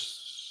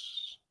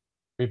use?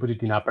 Let me put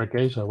it in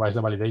uppercase, otherwise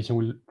the validation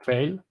will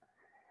fail.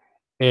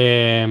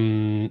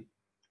 And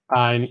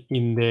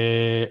in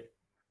the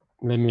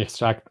let me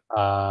extract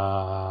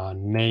a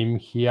name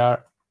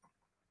here.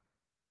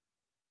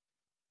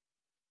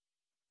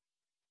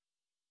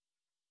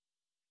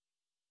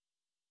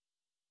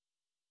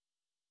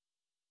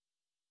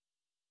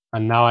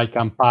 And now I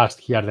can pass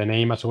here the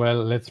name as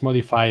well. Let's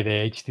modify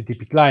the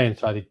HTTP client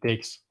so that it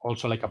takes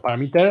also like a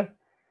parameter.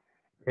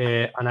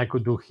 And I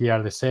could do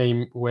here the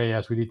same way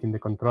as we did in the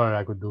controller.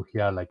 I could do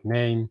here like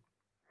name.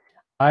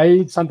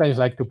 I sometimes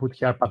like to put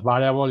here path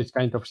variable. It's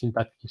kind of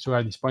syntax issue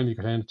at this point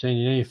because I'm not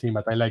changing anything,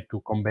 but I like to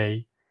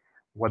convey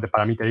what the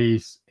parameter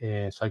is.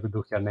 So I could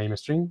do here name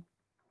string.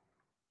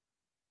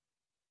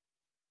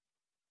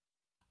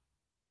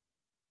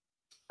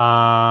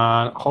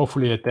 And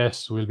hopefully the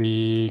test will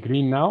be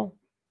green now.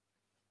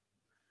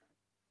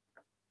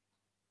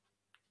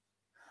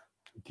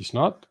 It is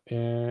not.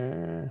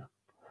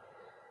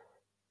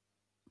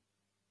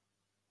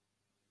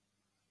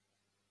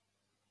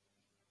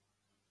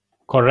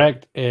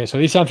 Correct. So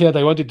this is something that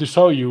I wanted to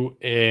show you.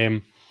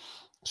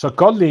 So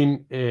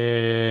Kotlin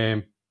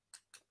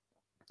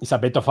is a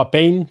bit of a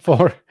pain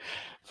for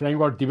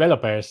framework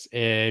developers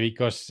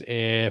because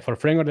for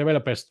framework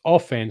developers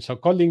often, so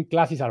Kotlin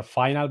classes are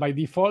final by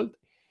default.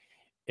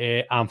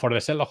 And for the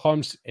Sherlock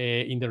Holmes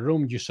in the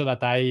room, you saw that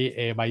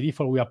I, by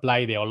default, we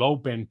apply the all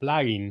open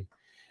plugin,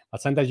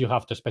 but sometimes you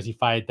have to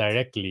specify it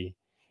directly.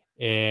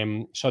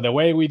 So the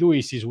way we do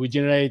is we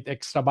generate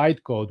extra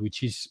bytecode,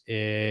 which is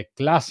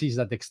classes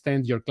that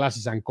extend your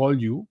classes and call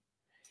you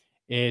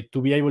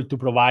to be able to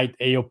provide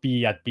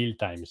AOP at build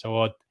time. So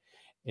what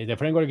the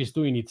framework is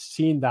doing, it's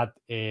seeing that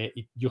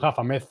you have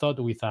a method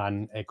with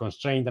a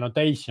constraint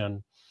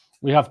annotation.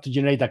 We have to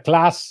generate a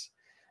class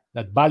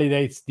that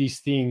validates this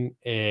thing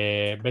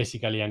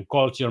basically and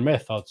calls your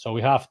method. So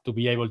we have to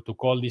be able to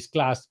call this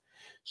class.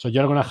 So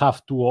you're going to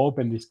have to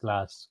open this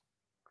class.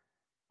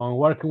 On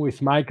working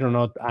with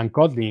Micronaut and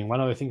Kotlin, one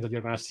of the things that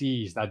you're going to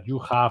see is that you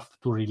have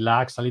to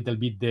relax a little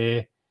bit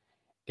the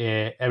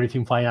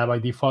everything final by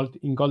default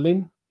in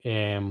Kotlin.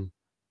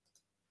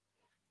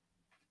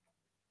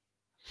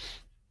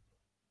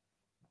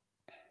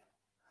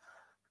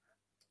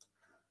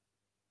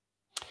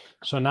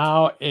 So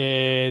now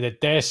the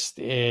test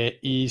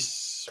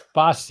is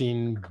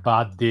passing,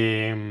 but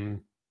the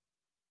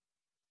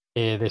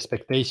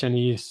expectation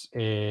is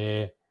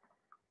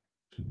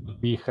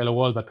be hello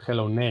world, but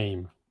hello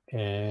name.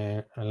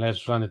 And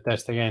let's run the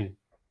test again.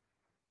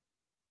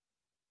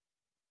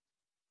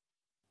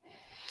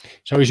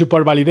 So we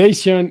support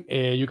validation.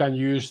 You can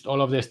use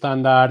all of the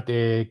standard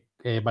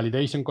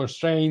validation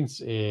constraints.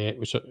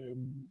 So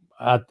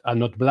add a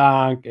not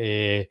blank.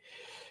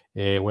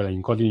 Well,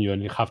 in Kotlin, you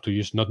only have to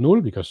use not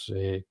null because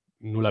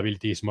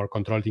nullability is more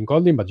controlled in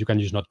Kotlin, but you can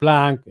use not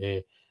blank,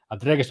 add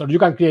regex, or you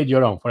can create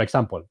your own. For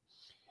example,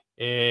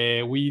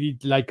 we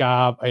did like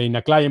in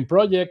a client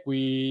project,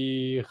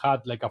 we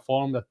had like a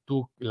form that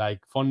took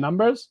like phone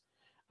numbers,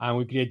 and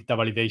we created a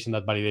validation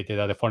that validated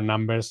that the phone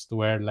numbers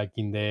were like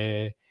in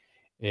the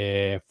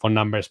phone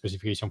number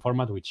specification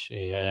format, which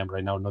I am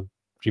right now not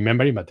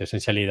remembering, but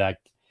essentially like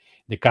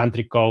the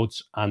country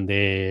codes and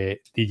the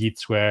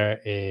digits were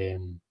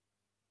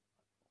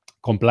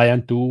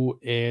compliant to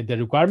the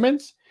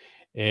requirements.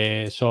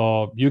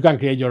 So you can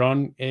create your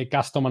own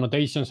custom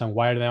annotations and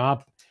wire them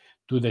up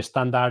to the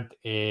standard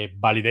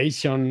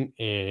validation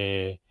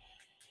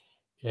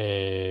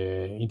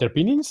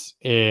interpinnings.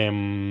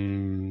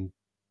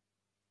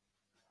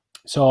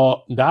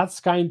 So that's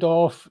kind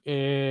of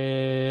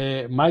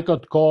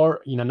Micronaut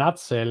core in a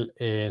nutshell.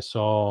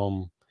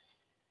 So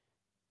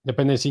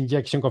dependency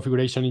injection,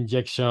 configuration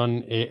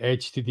injection,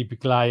 HTTP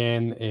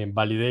client,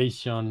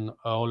 validation,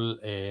 all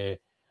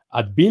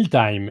at build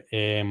time.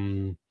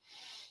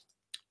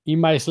 In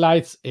my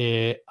slides,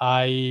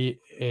 I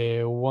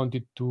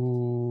wanted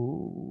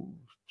to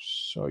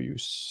show you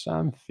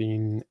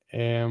something.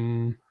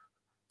 I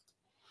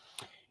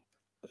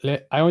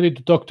wanted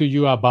to talk to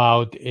you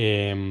about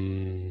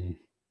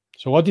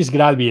so what is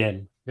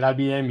GraalVM?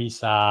 GraalVM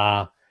is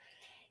a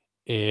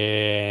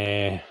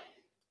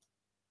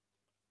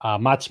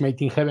match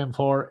made in heaven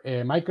for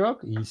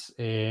Micronaut.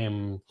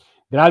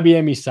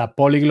 GraalVM is a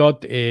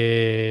polyglot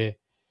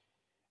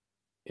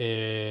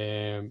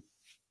a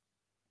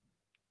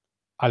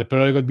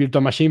periodic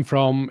virtual machine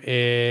from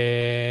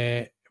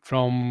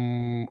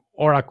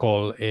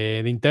Oracle.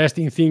 The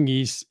interesting thing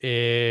is,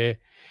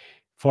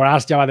 for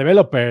us Java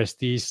developers,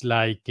 is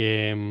like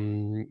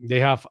they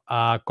have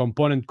a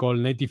component called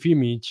native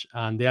image,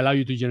 and they allow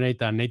you to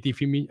generate a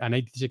native image, a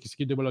native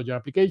executable of your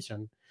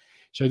application.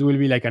 So it will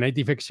be like a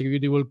native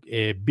executable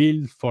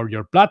build for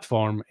your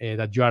platform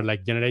that you are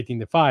like generating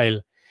the file.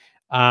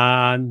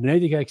 And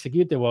native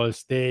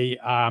executables, they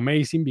are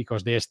amazing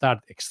because they start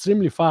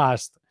extremely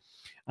fast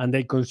and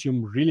they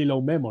consume really low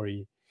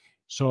memory.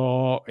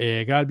 So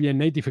GraalVM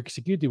native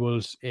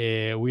executables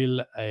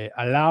will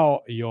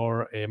allow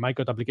your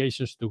Micronaut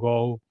applications to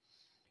go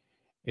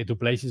to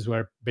places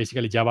where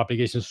basically Java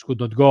applications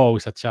could not go,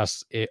 such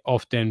as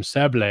often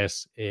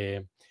serverless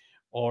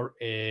or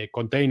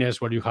containers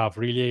where you have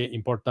really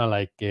important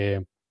like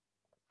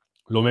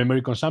low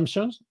memory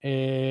consumptions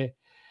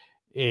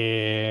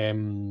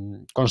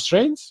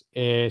constraints.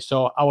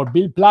 So our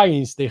build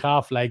plugins, they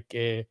have like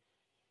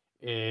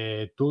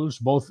tools,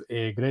 both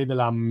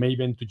Gradle and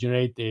Maven, to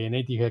generate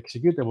native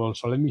executables.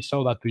 So let me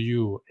show that to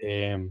you.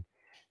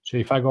 So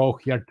if I go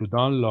here to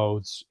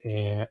downloads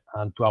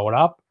and to our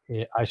app,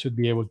 I should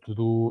be able to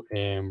do.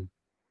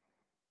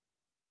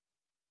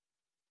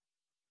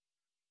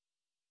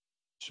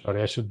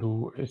 Sorry, I should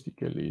do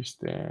SDK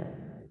list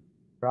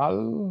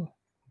Graal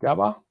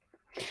Java.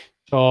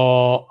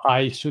 So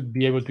I should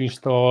be able to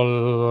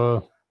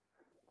install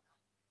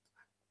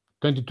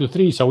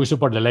 22.3. So we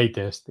support the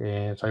latest.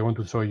 So I want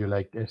to show you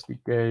like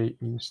SDK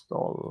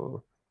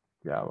install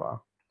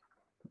Java.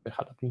 I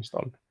had it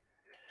installed.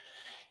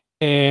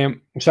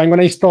 So I'm going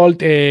to install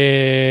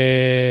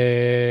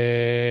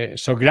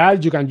so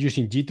Graal you can use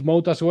in JIT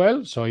mode as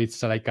well. So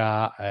it's like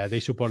they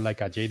support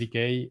like a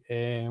JDK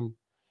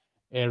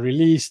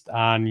released,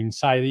 and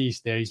inside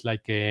this there is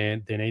like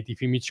the native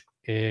image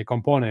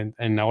component,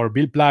 and our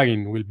build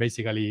plugin will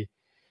basically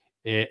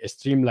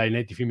streamline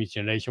native image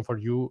generation for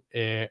you.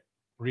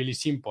 Really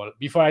simple.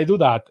 Before I do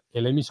that,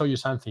 let me show you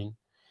something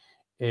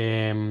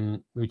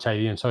which I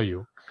didn't show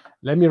you.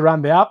 Let me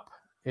run the app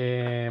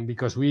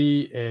because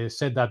we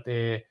said that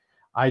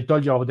I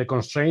told you about the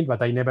constraint,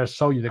 but I never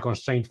show you the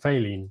constraint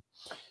failing.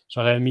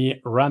 So let me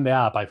run the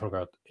app. I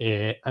forgot.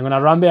 I'm going to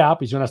run the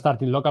app. It's going to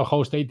start in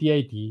localhost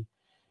 8080.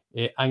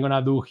 I'm going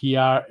to do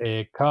here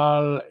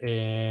curl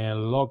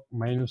log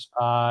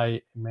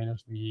 -I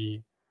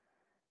 -b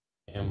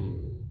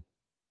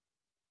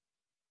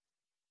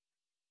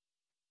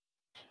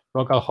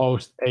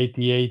localhost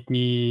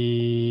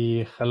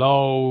 8080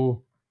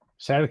 hello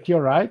Sergio,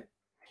 right?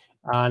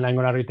 And I'm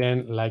going to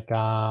return like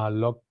a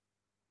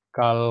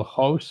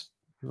localhost,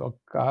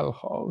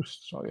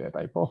 sorry, the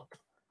typo.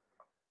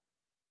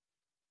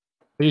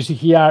 So you see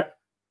here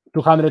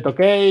 200,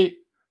 okay.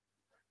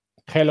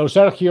 Hello,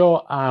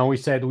 Sergio. And we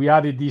said we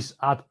added this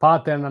add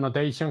pattern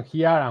annotation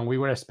here, and we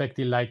were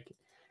expecting like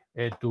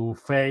to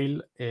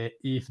fail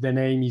if the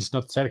name is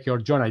not Sergio or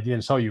John. I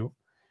didn't show you,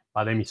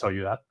 but let me show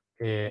you that.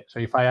 So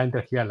if I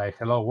enter here like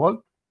hello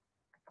world,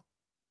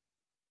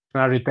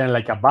 I'm going to return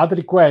like a bad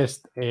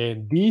request.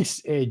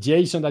 This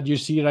JSON that you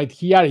see right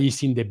here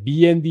is in the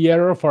BND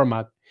error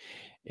format.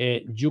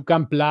 You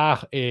can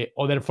plug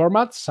other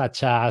formats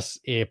such as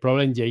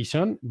problem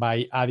JSON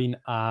by adding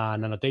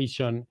an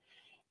annotation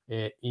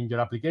in your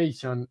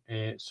application.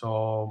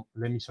 So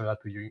let me show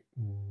that to you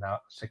in a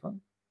second.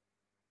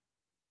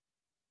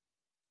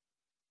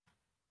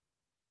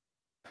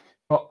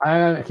 So I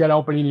am here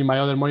opening in my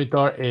other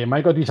monitor.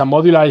 Micronaut is a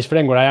modularized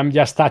framework. I am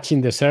just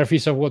touching the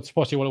surface of what's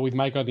possible with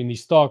Micronaut in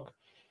this talk.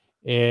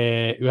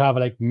 You have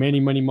like many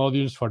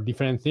modules for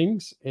different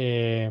things.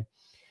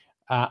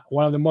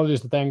 One of the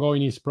modules that I'm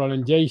going is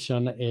problem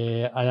JSON.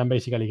 I am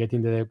basically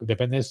getting the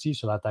dependency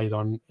so that I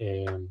don't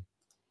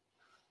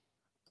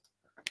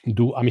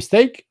do a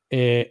mistake.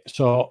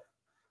 So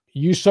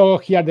you saw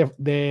here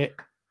the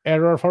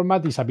error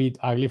format is a bit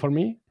ugly for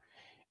me,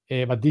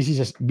 but this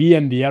is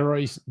BND error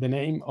is the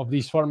name of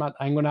this format.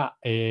 I'm gonna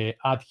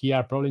add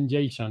here problem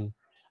JSON,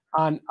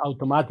 and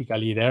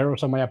automatically the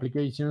errors of my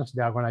applications,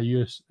 they are gonna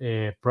use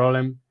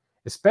problem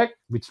spec,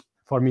 which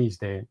for me is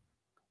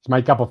it's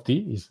my cup of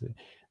tea, is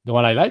the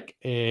one I like.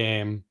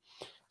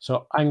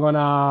 So I'm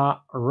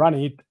gonna run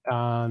it,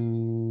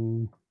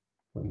 and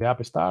when the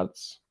app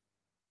starts,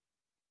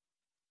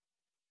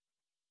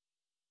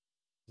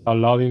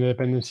 downloading the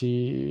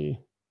dependency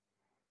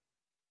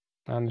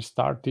and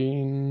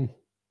starting.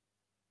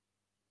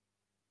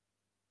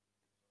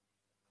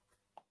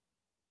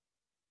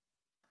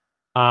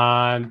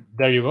 And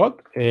there you go.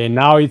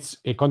 Now it's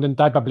a content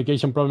type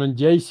application problem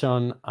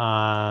JSON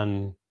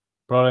and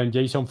problem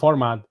JSON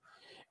format.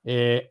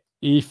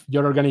 If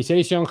your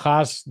organization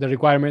has the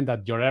requirement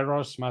that your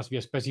errors must be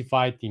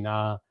specified in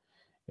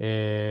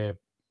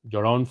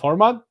your own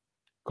format,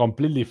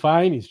 completely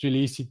fine. It's really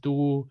easy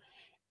to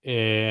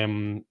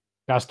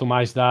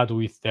customize that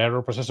with the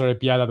error processor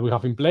API that we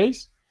have in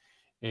place.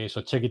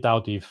 So check it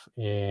out if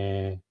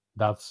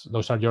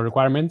those are your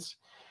requirements.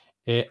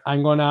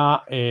 I'm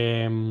gonna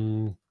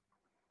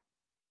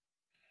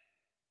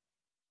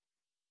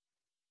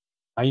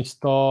I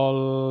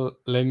install.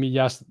 Let me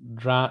just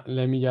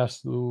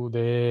do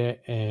the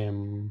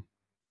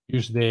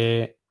use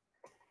the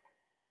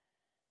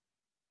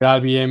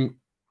GraalVM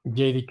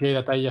JDK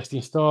that I just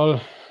installed.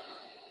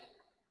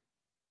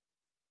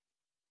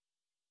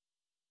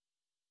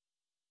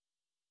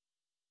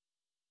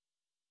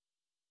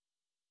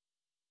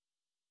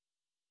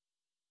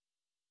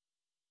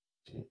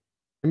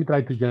 Let me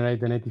try to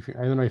generate the native.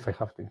 I don't know if I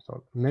have to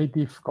install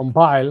native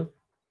compile.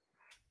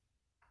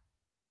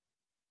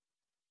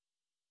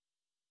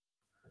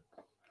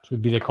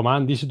 Should be the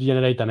command. This should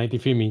generate a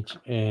native image.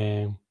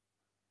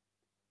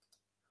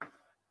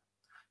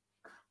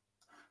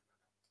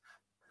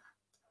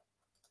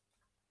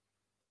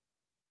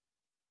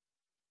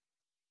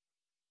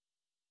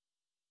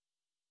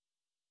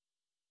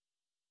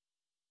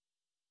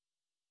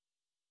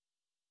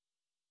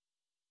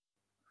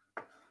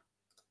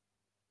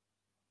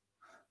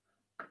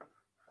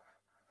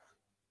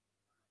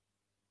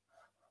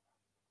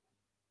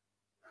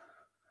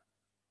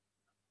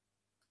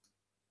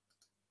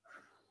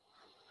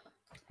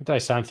 Try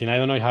something. I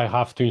don't know if I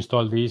have to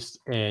install this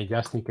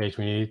just in case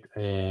we need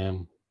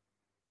it.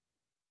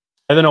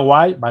 I don't know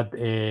why, but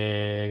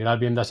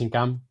GraalVM doesn't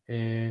come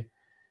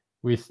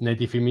with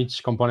native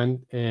image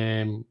component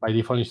by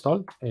default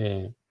installed.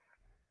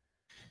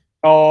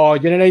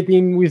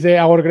 Generating with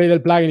our Gradle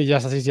plugin is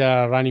just as easy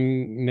as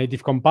running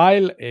native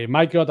compile.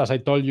 Micronaut, as I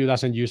told you,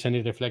 doesn't use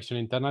any reflection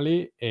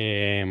internally.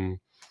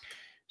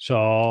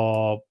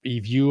 So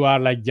if you are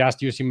like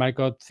just using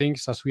Micronaut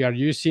things as we are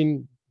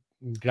using,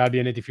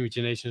 GraalVM native image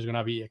generation is going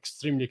to be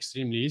extremely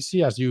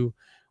easy. As you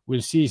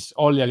will see, it's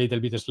only a little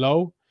bit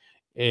slow.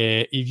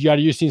 If you are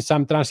using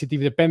some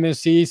transitive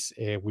dependencies,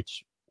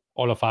 which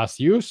all of us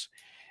use,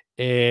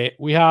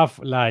 we have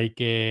like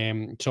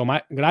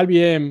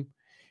GraalVM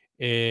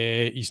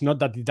it's not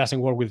that it doesn't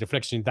work with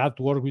reflection. That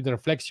works with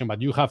reflection,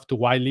 but you have to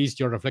whitelist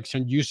your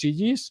reflection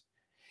usages.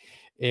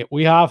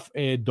 We have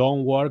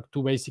done work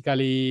to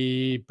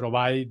basically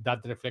provide that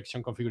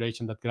reflection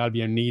configuration that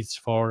GraalVM needs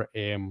for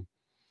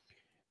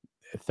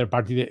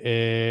third-party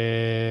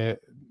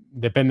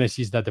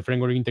dependencies that the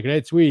framework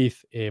integrates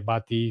with.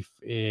 But if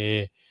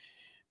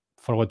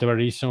for whatever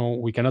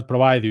reason we cannot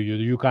provide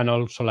you can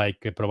also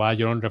like provide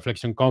your own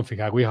reflection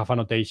config. We have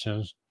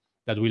annotations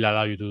that will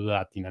allow you to do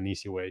that in an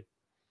easy way.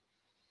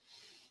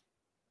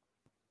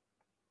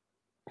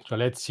 So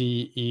let's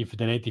see if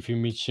the native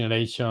image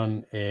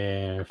generation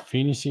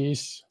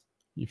finishes.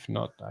 If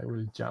not, I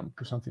will jump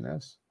to something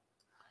else.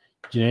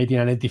 Generating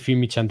a native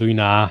image and doing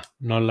an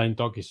online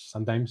talk is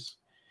sometimes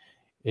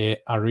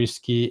a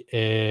risky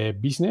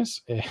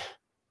business,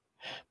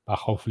 but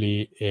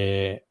hopefully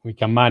we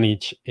can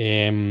manage.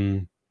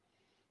 You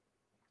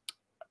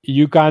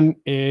can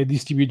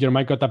distribute your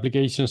Micronaut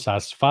applications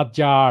as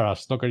FatJar,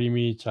 as Docker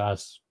image,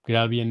 as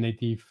GraalVM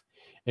native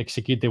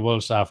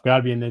executables, as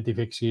GraalVM native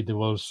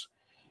executables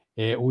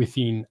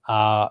within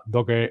a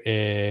Docker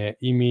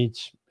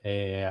image,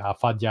 a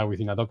FatJar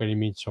within a Docker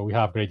image. So we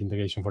have great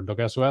integration for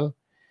Docker as well.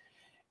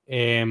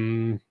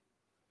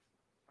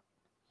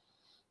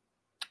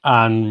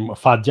 And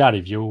FatJar,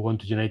 if you want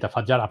to generate a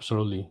FatJar,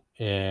 absolutely,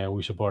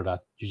 we support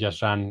that. You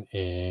just run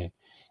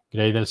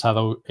Gradle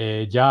shadow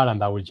jar, and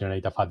that will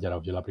generate a FatJar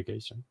of your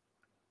application.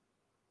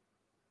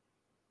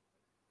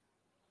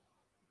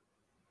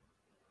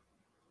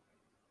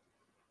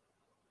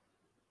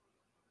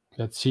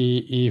 Let's see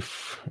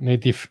if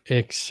native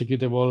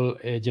executable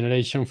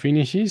generation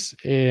finishes.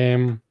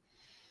 I'm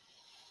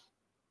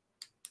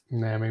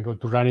going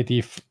to run it.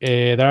 If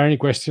there are any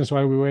questions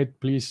while we wait,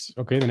 please.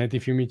 Okay, the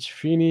native image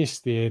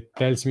finished. It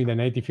tells me the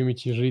native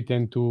image is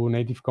written to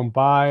native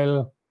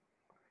compile.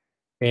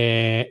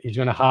 It's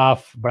going to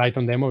have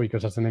Brighton demo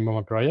because that's the name of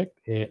my project.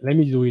 Let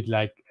me do it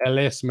like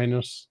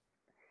ls-la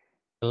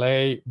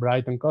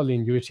Brighton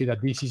Kotlin. You will see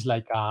that this is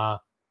like a,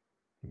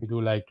 we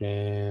do like,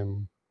 I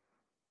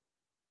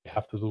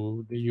have to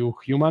do the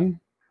human.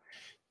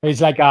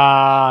 It's like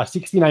a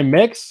 69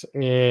 megs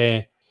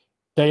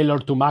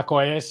tailored to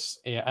macOS.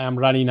 I am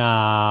running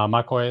a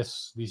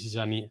macOS. This is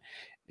an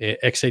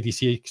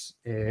x86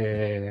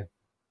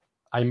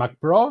 iMac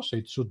Pro, so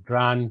it should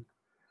run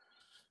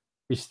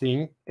this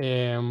thing.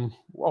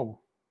 Whoa.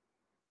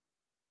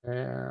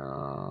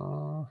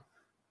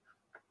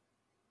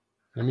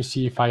 Let me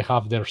see if I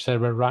have their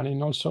server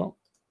running also.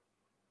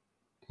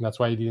 That's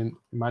why I didn't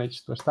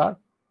manage to start.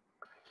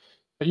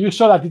 You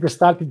saw that it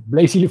started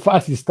blazingly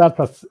fast. It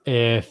starts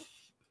at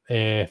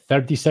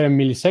 37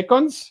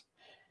 milliseconds,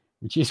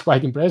 which is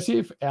quite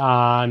impressive.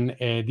 And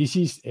this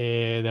is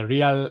the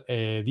real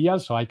deal.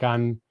 So I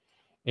can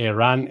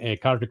run a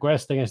card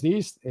request against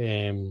this.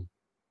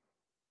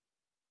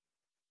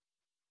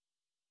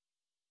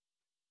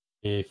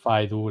 If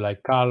I do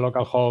like car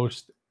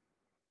localhost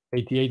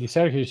 8080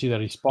 Sergio, you see the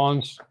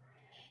response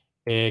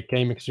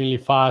came extremely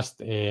fast.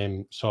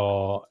 And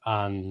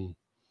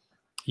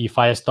if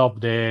I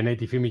stop the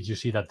native image, you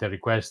see that the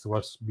request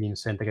was being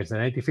sent against the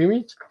native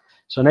image.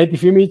 So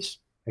native image,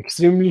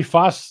 extremely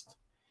fast,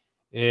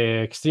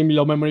 extremely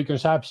low memory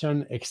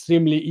consumption,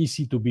 extremely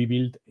easy to be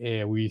built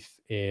with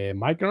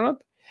Micronaut.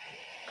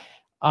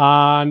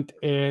 And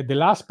the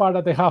last part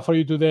that I have for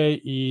you today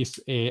is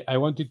I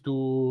wanted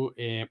to,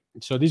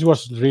 so this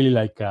was really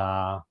like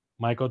a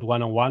Micronaut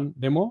 101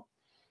 demo.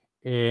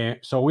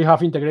 So we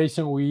have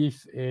integration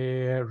with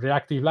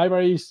reactive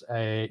libraries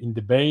in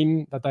the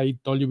vein that I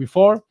told you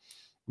before.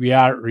 We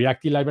are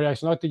reactive library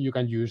agnostic. You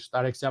can use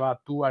RxJava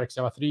 2,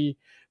 RxJava 3,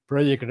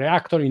 Project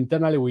Reactor.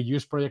 Internally, we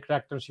use Project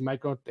Reactors in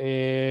Micronaut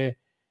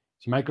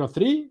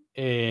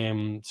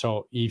 3.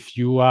 So if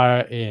you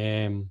are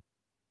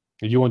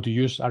if you want to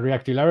use a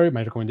reactive library,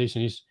 my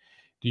recommendation is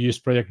to use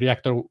Project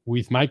Reactor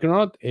with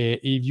Micronaut.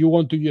 If you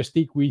want to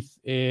stick with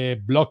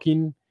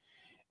blocking,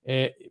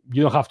 you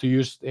don't have to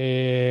use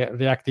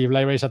reactive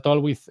libraries at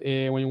all with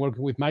when you're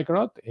working with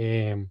Micronaut.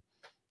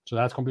 So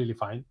that's completely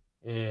fine.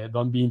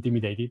 Don't be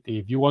intimidated.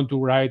 If you want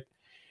to write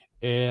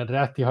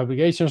reactive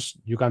applications,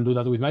 you can do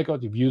that with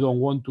Micronaut. If you don't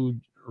want to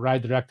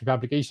write reactive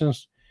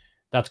applications,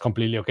 that's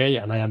completely okay,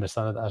 and I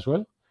understand that as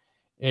well.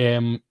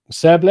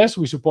 Serverless,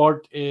 we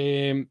support,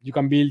 you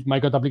can build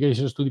Micronaut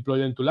applications to deploy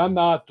them to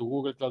Lambda, to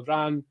Google Cloud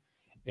Run,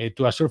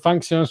 to Azure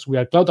Functions. We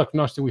are cloud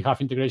agnostic. We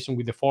have integration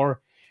with the 4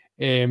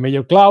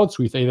 major clouds,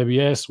 with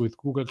AWS, with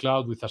Google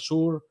Cloud, with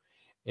Azure,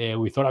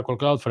 with Oracle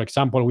Cloud. For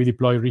example, we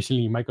deployed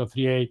recently in Micronaut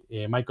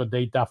 3.8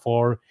 Microdata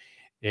for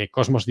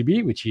Cosmos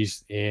DB, which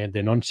is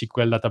the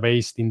non-SQL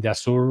database in the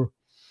Azure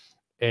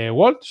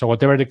world. So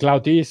whatever the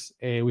cloud is,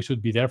 we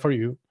should be there for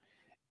you.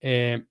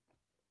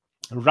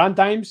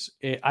 Runtimes,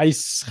 I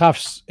have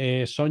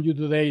shown you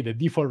today the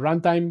default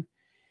runtime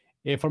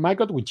for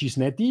Micronaut, which is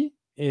Netty,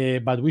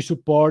 but we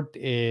support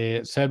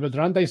several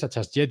runtimes such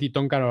as Jetty,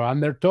 Tonka, or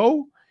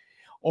Undertow.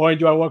 Or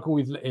you are working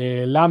with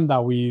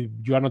Lambda,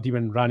 you are not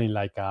even running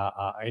like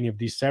any of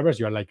these servers.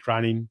 You are like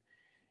running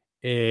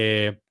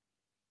inside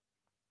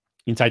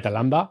a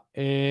Lambda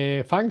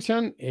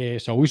function.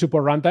 So we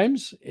support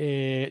runtimes,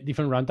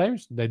 different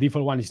runtimes. The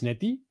default one is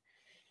Netty.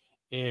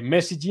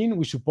 Messaging,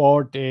 we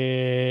support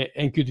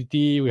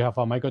MQTT. We have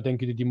a Micronaut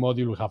MQTT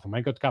module. We have a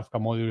Micronaut Kafka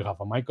module. We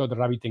have a Micronaut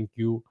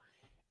RabbitMQ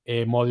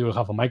module. We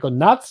have a Micronaut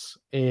NATS.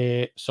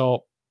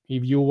 So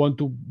if you want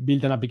to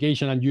build an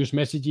application and use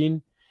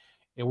messaging,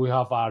 we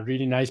have a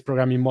really nice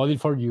programming module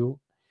for you.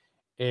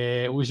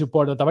 We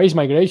support database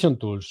migration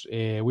tools.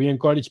 We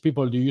encourage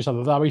people to use a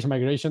database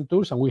migration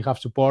tools, and we have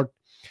support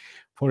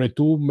for the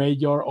 2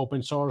 major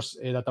open source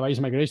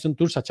database migration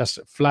tools, such as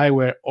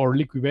Flyware or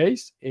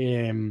Liquibase.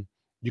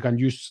 You can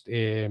use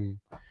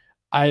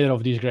either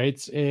of these great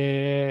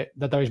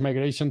database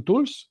migration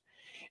tools.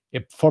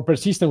 For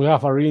persistent, we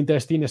have a really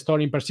interesting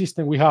story in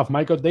persistent. We have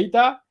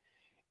Microdata,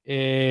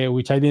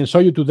 which I didn't show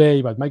you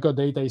today, but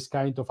Microdata is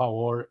kind of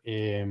our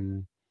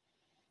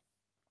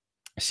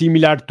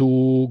similar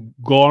to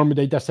GORM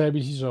data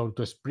services or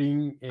to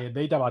Spring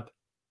data, but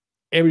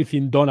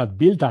everything done at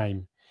build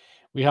time.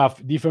 We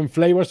have different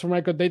flavors for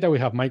Microdata. We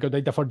have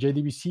Microdata for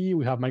JDBC.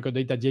 We have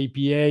Microdata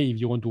JPA if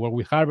you want to work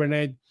with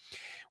Hibernate.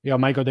 We have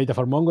Microdata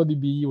for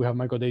MongoDB. We have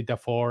Microdata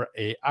for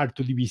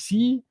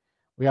R2DBC.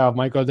 We have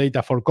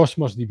Microdata for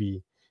Cosmos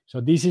DB.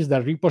 So this is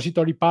the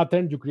repository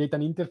pattern. You create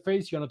an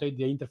interface. You annotate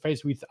the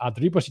interface with at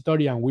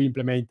repository, and we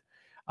implement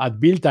at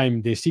build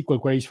time the SQL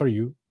queries for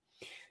you.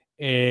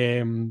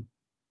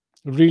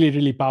 Really,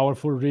 really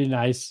powerful, really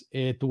nice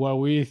to work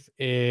with.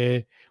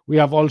 We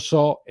have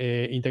also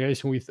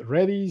integration with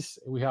Redis.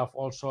 We have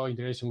also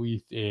integration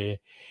with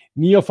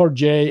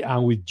Neo4j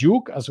and with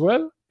Juke as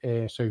well.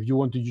 So if you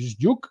want to use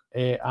Juke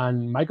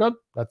and Micronaut,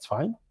 that's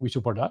fine. We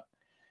support that.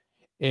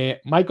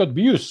 Micronaut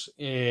views.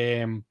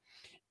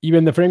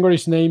 Even the framework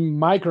is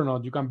named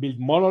Micronaut. You can build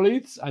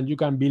monoliths, and you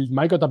can build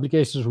Micronaut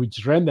applications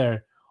which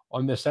render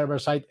on the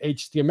server-side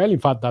HTML. In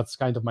fact, that's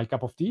kind of my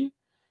cup of tea.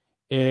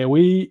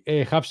 We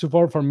have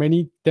support for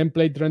many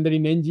template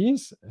rendering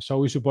engines. So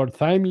we support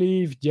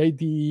ThymeLeaf,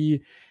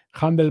 JT,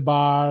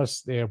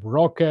 Handlebars,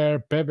 Rocker,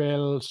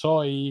 Pebble,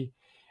 Soy.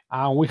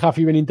 And we have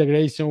even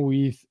integration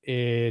with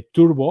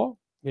Turbo,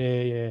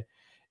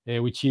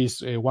 which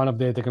is one of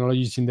the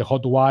technologies in the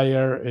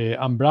Hotwire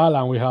umbrella.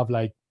 And we have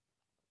like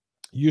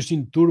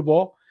using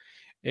Turbo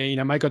in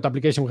a Micronaut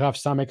application, we have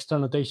some extra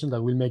notation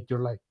that will make your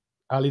life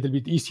a little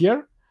bit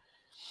easier.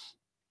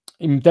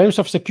 In terms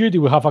of security,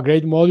 we have a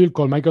great module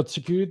called Micronaut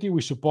Security.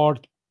 We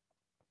support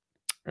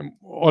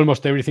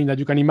almost everything that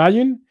you can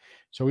imagine.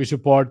 So we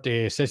support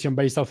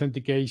session-based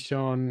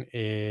authentication,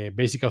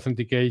 basic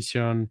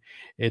authentication,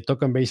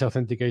 token-based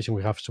authentication.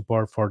 We have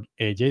support for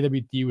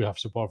JWT. We have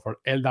support for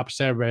LDAP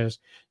servers.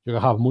 You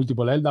can have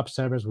multiple LDAP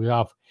servers. We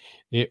have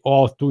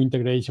OAuth2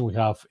 integration. We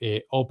have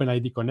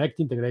OpenID Connect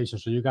integration.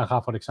 So you can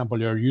have, for example,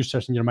 your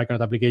users in your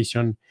Micronaut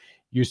application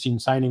using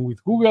signing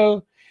with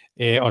Google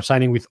or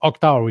signing with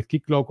Okta or with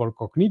Keycloak or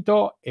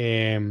Cognito.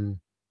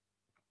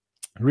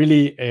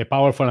 Really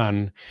powerful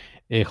and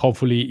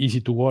hopefully easy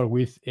to work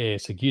with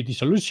security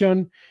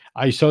solution.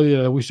 I saw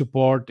that we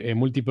support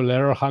multiple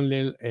error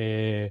handling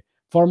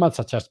formats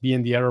such as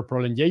BND error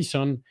problem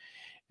JSON.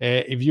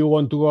 If you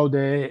want to go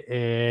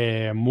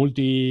the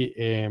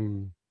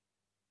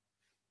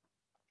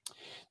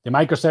the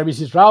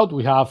microservices route,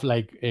 we have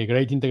like a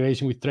great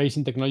integration with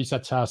tracing technologies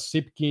such as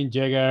Zipkin,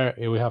 Jaeger.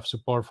 We have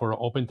support for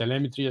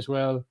OpenTelemetry as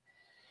well.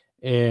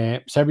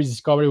 Service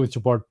discovery with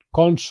support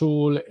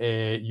Consul,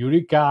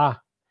 Eureka,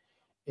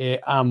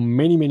 and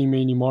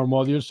many more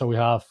modules. So we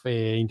have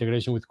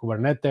integration with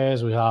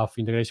Kubernetes, we have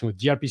integration with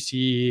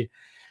gRPC,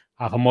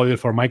 have a module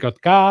for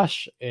Micronaut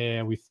Cache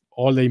with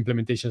all the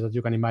implementations that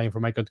you can imagine for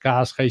Micronaut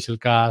Cache,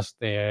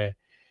 Hazelcast,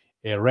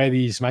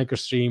 Redis,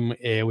 MicroStream.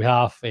 We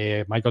have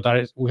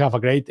we have a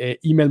great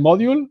email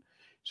module.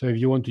 So if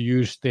you want to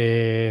use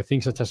the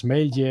things such as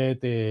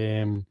Mailjet,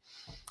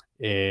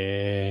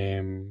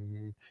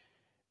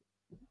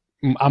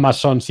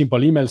 Amazon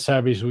Simple Email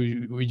Service,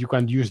 you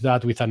can use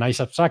that with a nice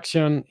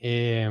abstraction.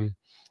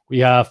 We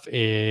have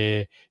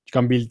you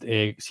can build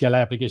a CLI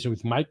application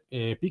with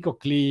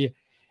Picocli.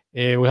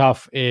 We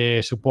have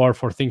support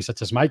for things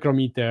such as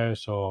micrometers.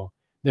 So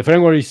the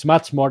framework is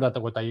much more than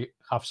what I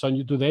have shown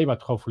you today,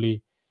 but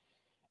hopefully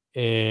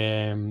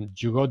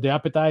you got the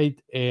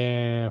appetite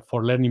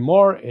for learning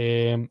more.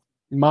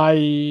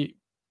 My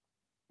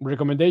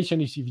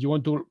recommendation is if you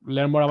want to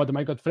learn more about the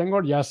Micronaut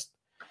framework, just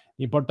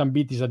the important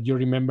bit is that you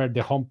remember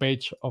the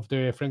homepage of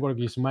the framework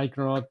is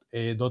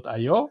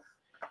micronaut.io.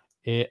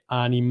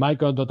 And in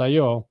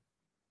micronaut.io,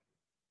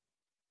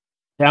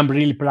 I'm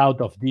really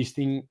proud of this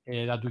thing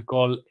that we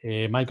call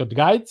Micronaut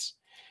Guides.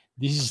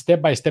 This is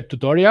step-by-step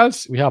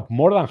tutorials. We have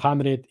more than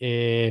 100.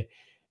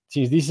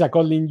 Since this is a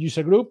Kotlin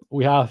user group,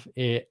 we have,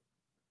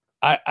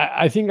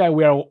 I think that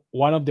we are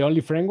one of the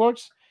only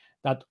frameworks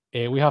that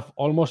we have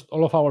almost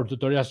all of our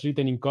tutorials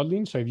written in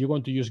Kotlin. So if you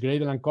want to use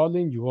Gradle and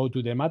Kotlin, you go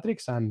to the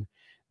matrix and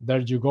there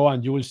you go,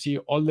 and you will see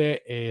all the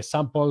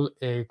sample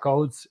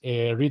codes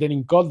written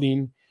in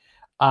Kotlin.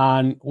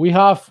 And we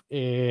have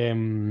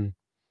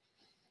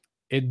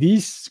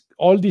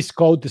all these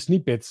code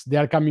snippets, they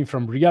are coming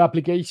from real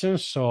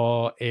applications.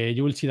 So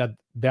you will see that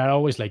there are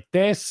always like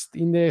tests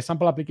in the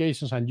sample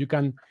applications, and you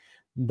can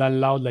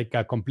download like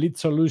a complete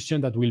solution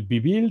that will be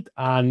built.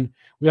 And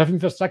we have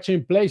infrastructure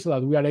in place so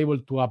that we are able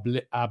to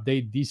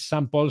update these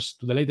samples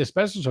to the latest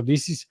version. So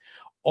this is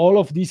all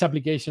of these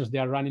applications, they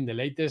are running the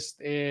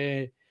latest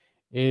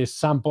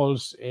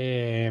samples.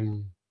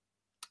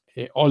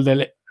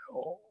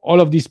 All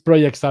of these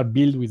projects are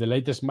built with the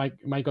latest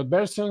Micronaut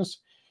versions.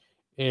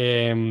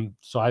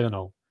 So I don't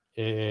know.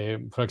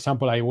 For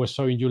example, I was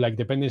showing you like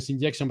dependency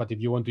injection, but if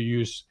you want to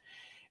use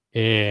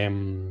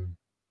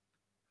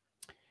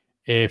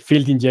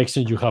field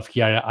injection, you have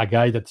here a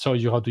guide that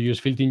shows you how to use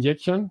field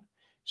injection.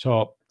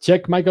 So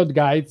check Micronaut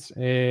guides.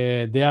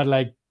 They are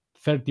like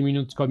 30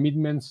 minutes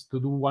commitments to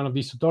do one of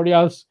these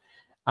tutorials,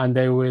 and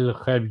they will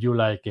help you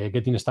like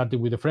getting started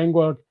with the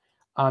framework.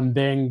 And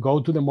then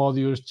go to the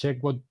modules,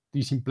 check what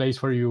is in place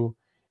for you.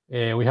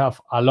 We have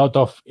a lot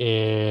of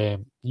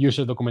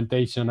user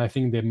documentation. I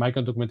think the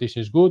Micronaut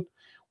documentation is good.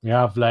 We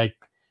have like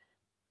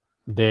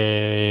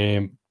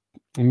the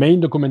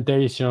main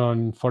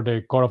documentation for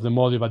the core of the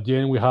module, but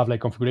then we have like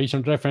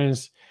configuration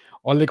reference.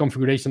 All the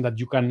configuration that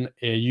you can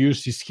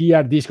use is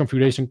here. This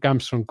configuration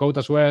comes from code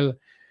as well.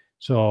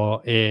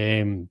 So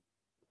there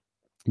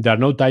are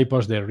no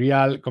typos. The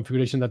real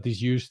configuration that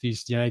is used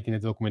is generated in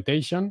the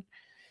documentation.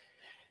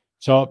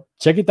 So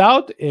check it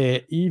out.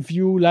 If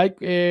you like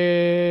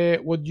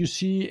what you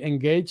see,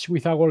 engage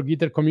with our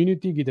Gitter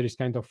community. Gitter is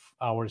kind of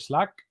our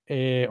Slack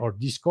or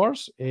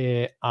Discourse.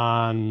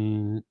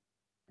 And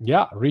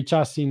yeah, reach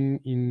us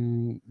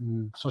in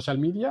social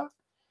media.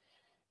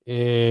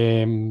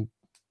 In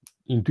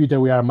Twitter,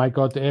 we are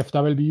Micronaut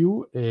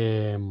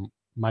FW.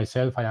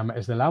 Myself, I am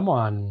Sergio del Amo.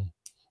 And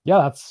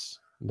yeah,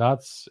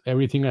 that's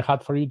everything I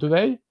had for you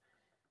today.